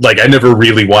like, I never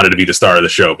really wanted to be the star of the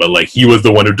show, but like, he was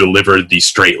the one who delivered the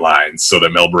straight lines so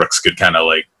that Mel Brooks could kind of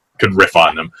like could riff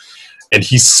on them. And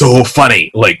he's so funny.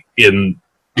 Like,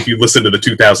 if you listen to the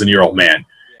 2,000-Year-Old Man,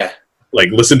 yeah, like,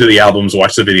 listen to the albums,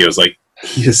 watch the videos, like,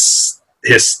 he is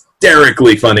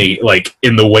hysterically funny, like,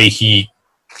 in the way he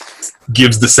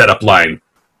gives the setup line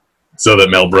so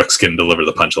that Mel Brooks can deliver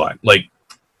the punchline. Like,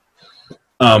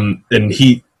 and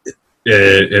he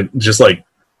just like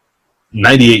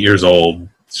 98 years old,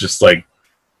 just like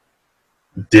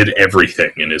did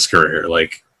everything in his career.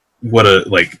 Like, what a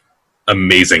like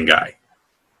amazing guy.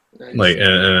 Nice. Like,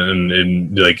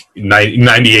 and like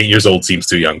 98 years old seems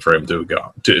too young for him to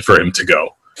go.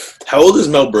 How old is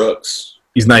Mel Brooks?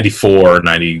 He's 94,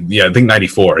 90. Yeah, I think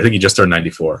 94. I think he just turned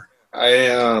 94.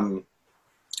 There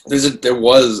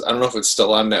was, I don't know if it's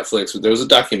still on Netflix, but there was a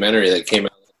documentary that came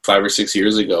out 5 or 6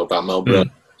 years ago about Mel Brooks.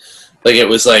 Like, it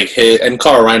was like and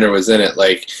Carl Reiner was in it.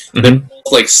 Like, they're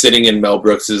both like sitting in Mel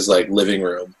Brooks's like living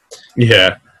room.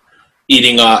 Yeah.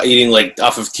 Eating like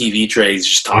off of TV trays,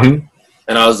 just talking.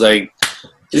 And I was like,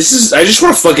 I just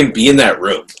want to fucking be in that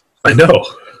room. I know.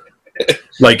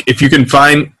 Like, if you can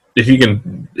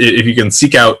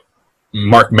seek out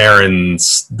Mark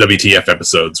Maron's WTF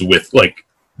episodes with like,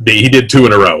 he did 2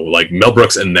 in a row, like Mel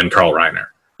Brooks and then Carl Reiner.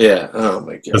 Yeah. Oh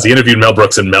my god. Because he interviewed Mel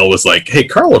Brooks and Mel was like, "Hey,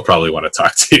 Carl will probably want to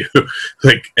talk to you."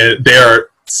 Like, they are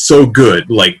so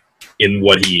good, like, in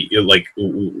what he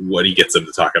gets them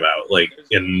to talk about. Like,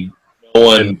 in no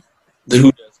one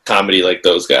who does comedy like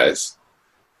those guys.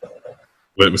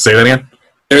 Say that again.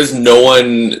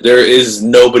 There is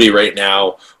nobody right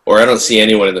now, or I don't see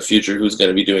anyone in the future who's going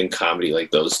to be doing comedy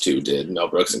like those two did, Mel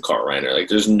Brooks and Carl Reiner. Like,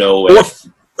 there's no way. Or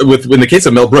in the case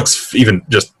of Mel Brooks, even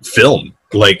just film,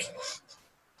 like,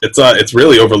 it's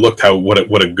really overlooked what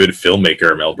a good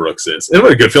filmmaker Mel Brooks is, and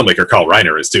what a good filmmaker Carl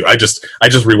Reiner is too. I just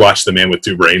rewatched The Man with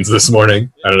Two Brains this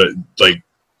morning. I don't know, like,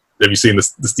 have you seen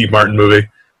the Steve Martin movie?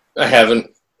 I haven't.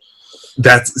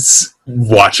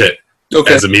 Watch it.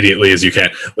 Okay. As immediately as you can.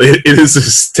 It is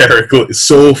hysterical. It's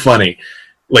so funny.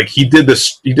 like he did a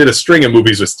string of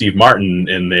movies with Steve Martin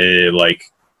in the like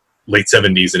late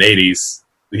 70s and 80s.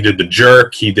 He did The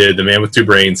Jerk, he did The Man with Two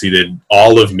Brains, he did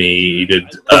All of Me, he did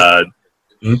I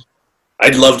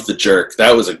loved The Jerk.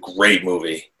 That was a great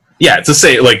movie. Yeah, it's the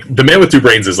same, like The Man with Two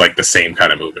Brains is like the same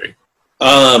kind of movie.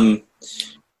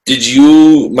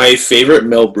 My favorite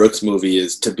Mel Brooks movie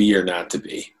is To Be or Not to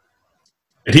Be.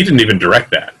 And he didn't even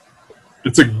direct that.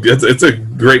 It's a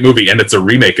great movie, and it's a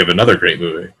remake of another great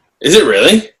movie. Is it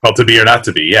really? Called To Be or Not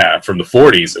to Be, yeah, from the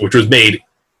 40s, which was made.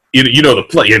 You know the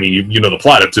plot. I mean, you know the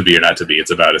plot of To Be or Not to Be. It's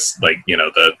about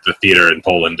the theater in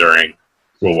Poland during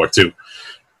World War II.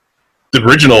 The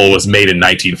original was made in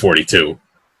 1942,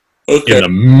 in the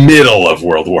middle of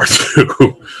World War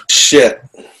II. Shit.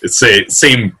 It's the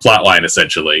same plot line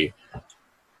essentially.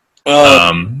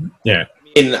 Yeah. I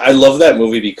mean, I love that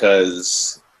movie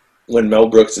because when Mel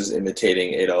Brooks is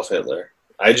imitating Adolf Hitler,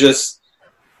 I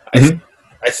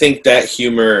think that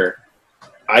humor,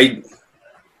 I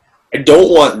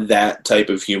don't want that type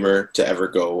of humor to ever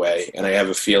go away, and I have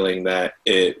a feeling that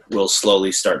it will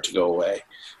slowly start to go away.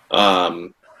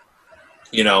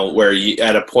 Where you,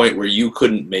 at a point where you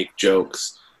couldn't make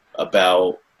jokes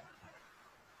about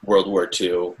World War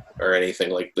II or anything,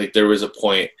 like there was a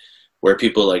point where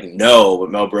people were like, no,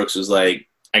 but Mel Brooks was like,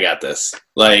 I got this.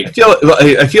 Like,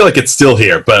 I feel like it's still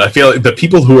here, but I feel like the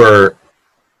people who are,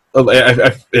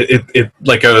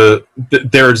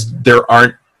 there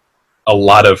aren't a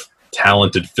lot of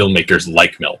talented filmmakers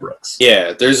like Mel Brooks.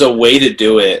 Yeah, there's a way to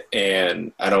do it,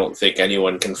 and I don't think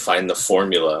anyone can find the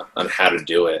formula on how to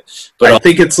do it. But I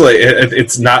think it's like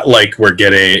it's not like we're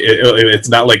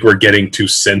getting too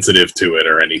sensitive to it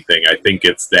or anything. I think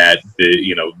it's that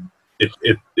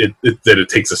that it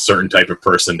takes a certain type of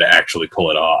person to actually pull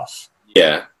it off.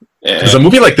 Yeah, because a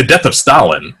movie like The Death of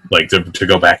Stalin, like to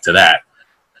go back to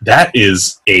that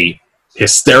is a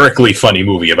hysterically funny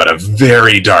movie about a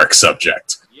very dark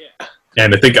subject. Yeah.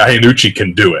 And I think Iannucci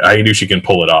can do it. Iannucci can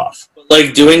pull it off.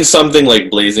 Like doing something like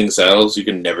Blazing Saddles, you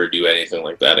can never do anything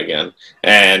like that again.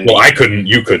 And well, I couldn't,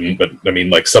 you couldn't, but I mean,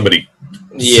 like somebody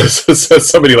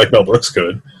like Mel Brooks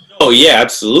could. Oh yeah,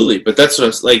 absolutely. But that's what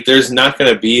I'm like. There's not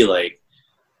going to be like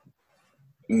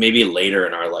maybe later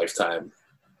in our lifetime,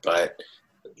 but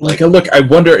look, I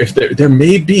wonder if there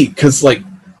may be, because like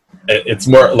it's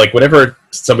more like whenever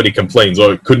somebody complains,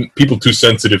 oh, couldn't people too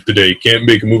sensitive today? Can't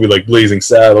make a movie like Blazing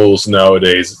Saddles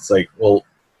nowadays. It's like, well,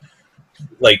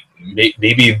 like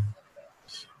maybe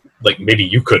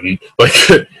you couldn't. Like,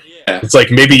 yeah. It's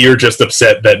like maybe you're just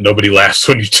upset that nobody laughs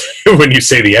when you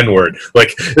say the N-word.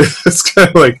 Like, it's kind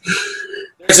of like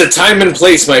there's a time and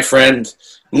place, my friend.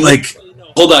 Like,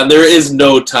 hold on, there is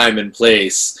no time and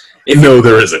place. No,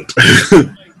 there isn't.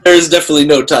 There is definitely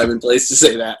no time and place to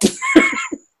say that.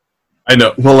 I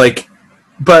know. Well, like,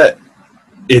 but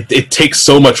it takes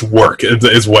so much work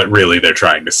is what really they're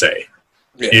trying to say.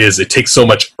 Yeah. Is it takes so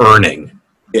much earning.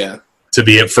 Yeah.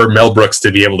 For Mel Brooks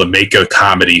to be able to make a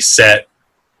comedy set,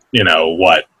 in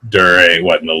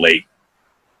the late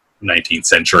 19th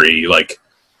century, like,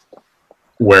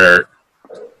 where,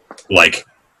 like,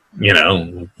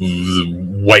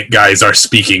 white guys are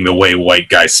speaking the way white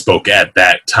guys spoke at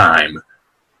that time.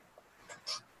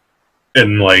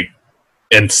 And, like,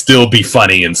 and still be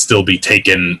funny and still be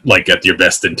taken, like, at your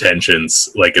best intentions,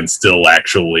 like, and still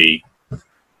actually,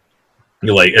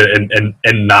 like,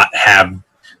 and not have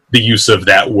the use of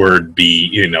that word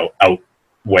be,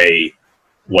 outweigh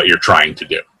what you're trying to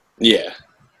do. Yeah.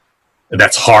 And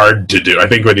that's hard to do. I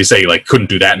think when you say, like, couldn't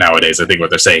do that nowadays, I think what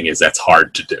they're saying is that's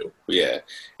hard to do. Yeah.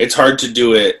 It's hard to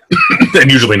do it. And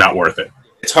usually not worth it.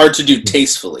 It's hard to do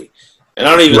tastefully. And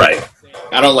I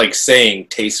don't like saying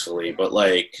tastefully, but,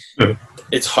 like,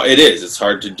 it's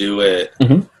hard to do it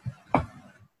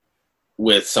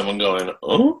with someone going,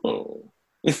 oh.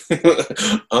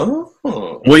 Oh.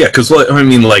 Well, yeah, because, I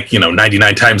mean, like,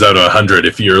 99 times out of 100,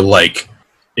 if you're, like,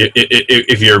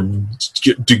 if you're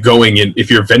going in,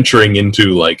 if you're venturing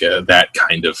into, like, that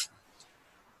kind of,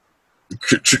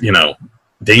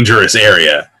 dangerous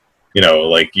area,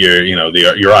 like,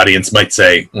 your audience might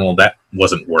say, well, that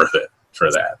wasn't worth it for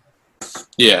that.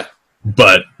 Yeah.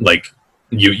 But, like,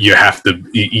 you have to,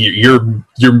 your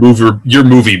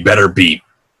movie better be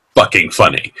fucking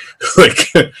funny.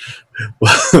 Like, like,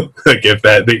 if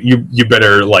that you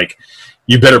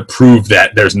better prove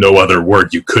that there's no other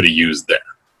word you could have used there.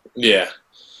 Yeah.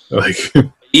 Like,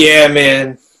 yeah,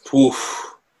 man.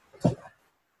 Oof.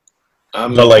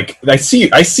 But, like, I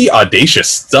see audacious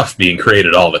stuff being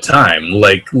created all the time.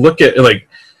 Like, look at, like,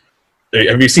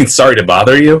 have you seen Sorry to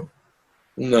Bother You?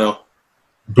 No.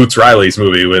 Boots Riley's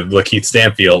movie with Lakeith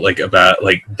Stanfield, like, about,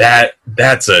 like,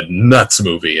 that's a nuts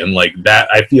movie. And, like, that,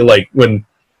 I feel like when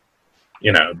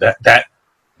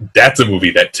that's a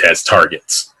movie that has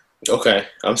targets. Okay,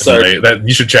 I'm sorry. That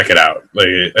you should check it out.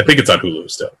 I think it's on Hulu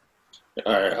still.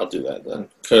 All right, I'll do that then.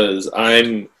 Because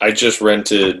I just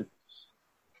rented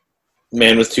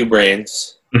Man with Two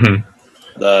Brains,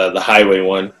 the highway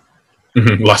one,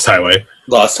 Lost Highway.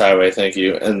 Lost Highway. Thank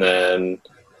you. And then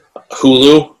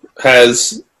Hulu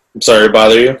has. I'm sorry to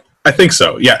bother you. I think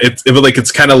so. Yeah,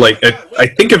 it's kind of like I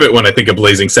think of it when I think of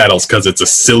Blazing Saddles because it's a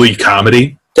silly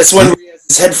comedy. That's when he has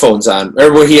his headphones on,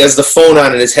 or where he has the phone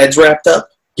on and his head's wrapped up.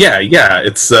 Yeah.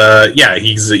 It's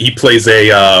he plays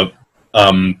a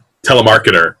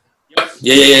telemarketer.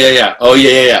 Yeah. Oh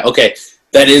yeah. Okay,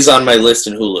 that is on my list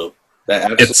in Hulu.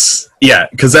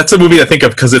 Because that's a movie I think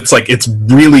of because it's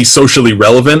really socially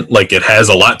relevant. Like it has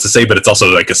a lot to say, but it's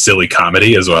also like a silly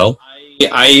comedy as well.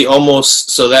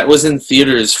 So that was in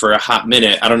theaters for a hot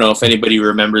minute. I don't know if anybody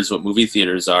remembers what movie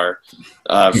theaters are.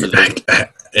 I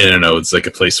don't know. It's like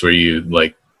a place where you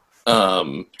like.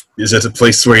 Is it a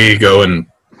place where you go and?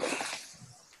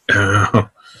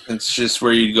 It's just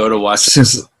where you go to watch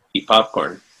eat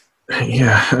popcorn.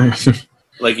 Yeah.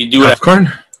 Like you do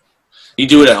popcorn. You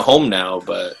do it at home now,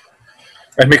 but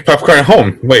I make popcorn at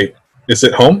home. Wait, is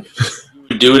it home?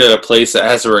 You do it at a place that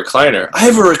has a recliner. I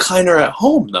have a recliner at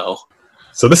home though.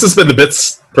 So this has been the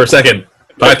Bits Per Second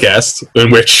podcast in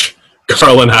which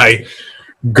Carl and I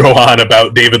go on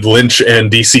about David Lynch and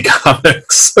DC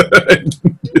Comics.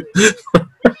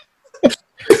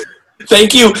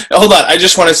 Thank you. Hold on. I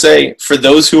just want to say, for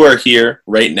those who are here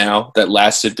right now that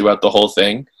lasted throughout the whole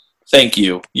thing, thank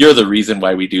you. You're the reason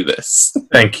why we do this.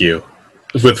 Thank you.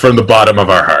 From the bottom of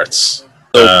our hearts.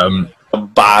 The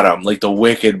bottom, like the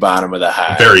wicked bottom of the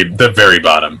hive. The very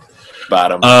bottom.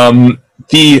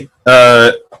 The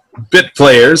Bit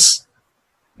Players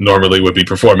normally would be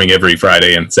performing every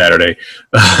Friday and Saturday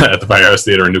at the Firehouse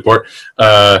Theater in Newport.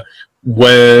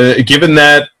 Given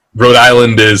that Rhode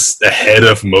Island is ahead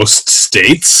of most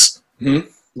states,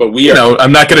 but we are.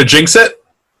 I'm not going to jinx it,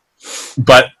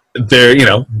 but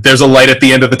there's a light at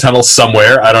the end of the tunnel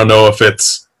somewhere. I don't know if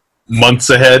it's months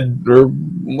ahead or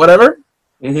whatever.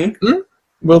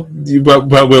 We'll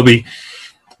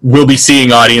be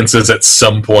seeing audiences at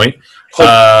some point.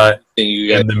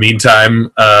 In the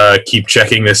meantime, keep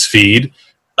checking this feed.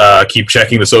 Keep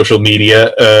checking the social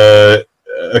media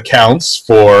accounts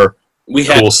for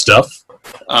cool stuff.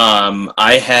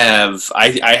 I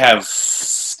have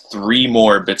 3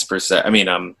 more bits per set. I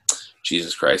mean,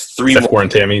 Jesus Christ, 3 Steph more. Core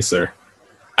and Tammy's, sir.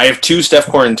 I have 2 Steph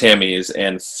Core and Tammy's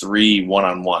and 3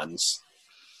 one-on-ones.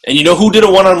 And you know who did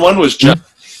a one-on-one was John.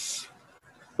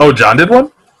 Oh, John did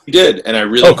one? He did, and I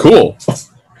really. Oh, cool.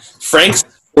 Frank's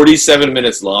 47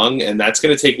 minutes long, and that's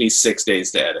going to take me 6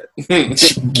 days to edit.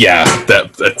 Yeah,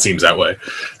 that seems that way.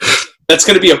 That's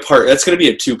going to be a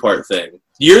 2-part thing.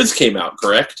 Yours came out,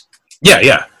 correct? Yeah,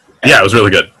 it was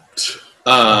really good.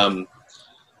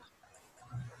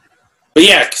 But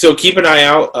yeah, so keep an eye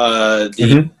out.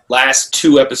 The last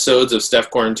 2 episodes of Steph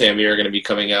Core and Tammy are going to be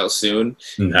coming out soon.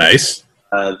 Nice.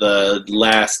 The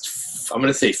last, I'm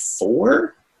going to say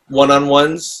 4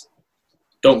 one-on-ones.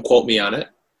 Don't quote me on it.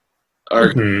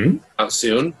 Are out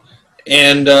soon.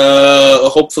 And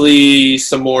hopefully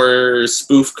some more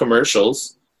spoof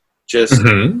commercials. Just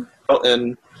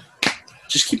and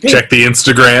just keep check the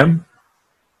Instagram.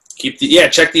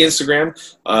 Check the Instagram.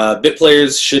 Bit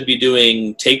Players should be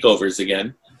doing takeovers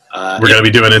again. We're gonna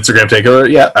be doing Instagram takeover.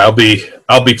 Yeah, I'll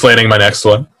be planning my next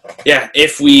one. Yeah,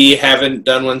 if we haven't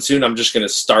done one soon, I'm just gonna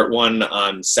start one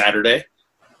on Saturday,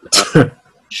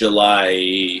 July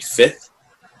 5th.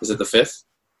 Is it the 5th?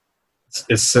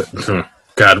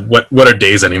 God, what are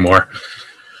days anymore?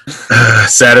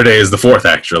 Saturday is the 4th,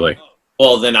 actually.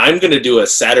 Well, then I'm gonna do a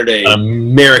Saturday.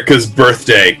 America's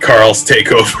birthday, Carl's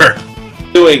takeover.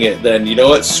 Doing it, then you know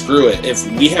what? Screw it. If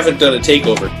we haven't done a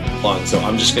takeover long, so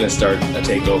I'm just gonna start a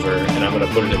takeover, and I'm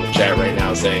gonna put it in the chat right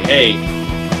now, saying, "Hey,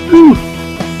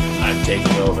 I'm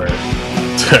taking over.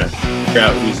 Figure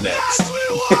out who's next."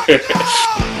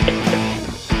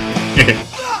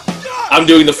 I'm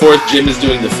doing the 4th. Jim is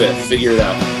doing the 5th. Figure it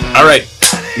out. All right,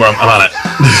 well, I'm on it.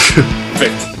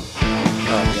 Perfect.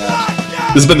 Oh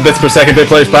gosh. This has been the Bits Per Second Bit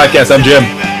Players podcast. I'm Jim.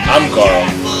 I'm Carl.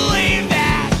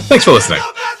 Thanks for listening.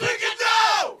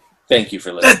 Thank you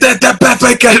for listening.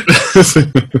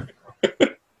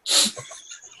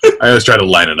 I always try to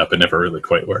line it up. It never really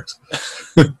quite works.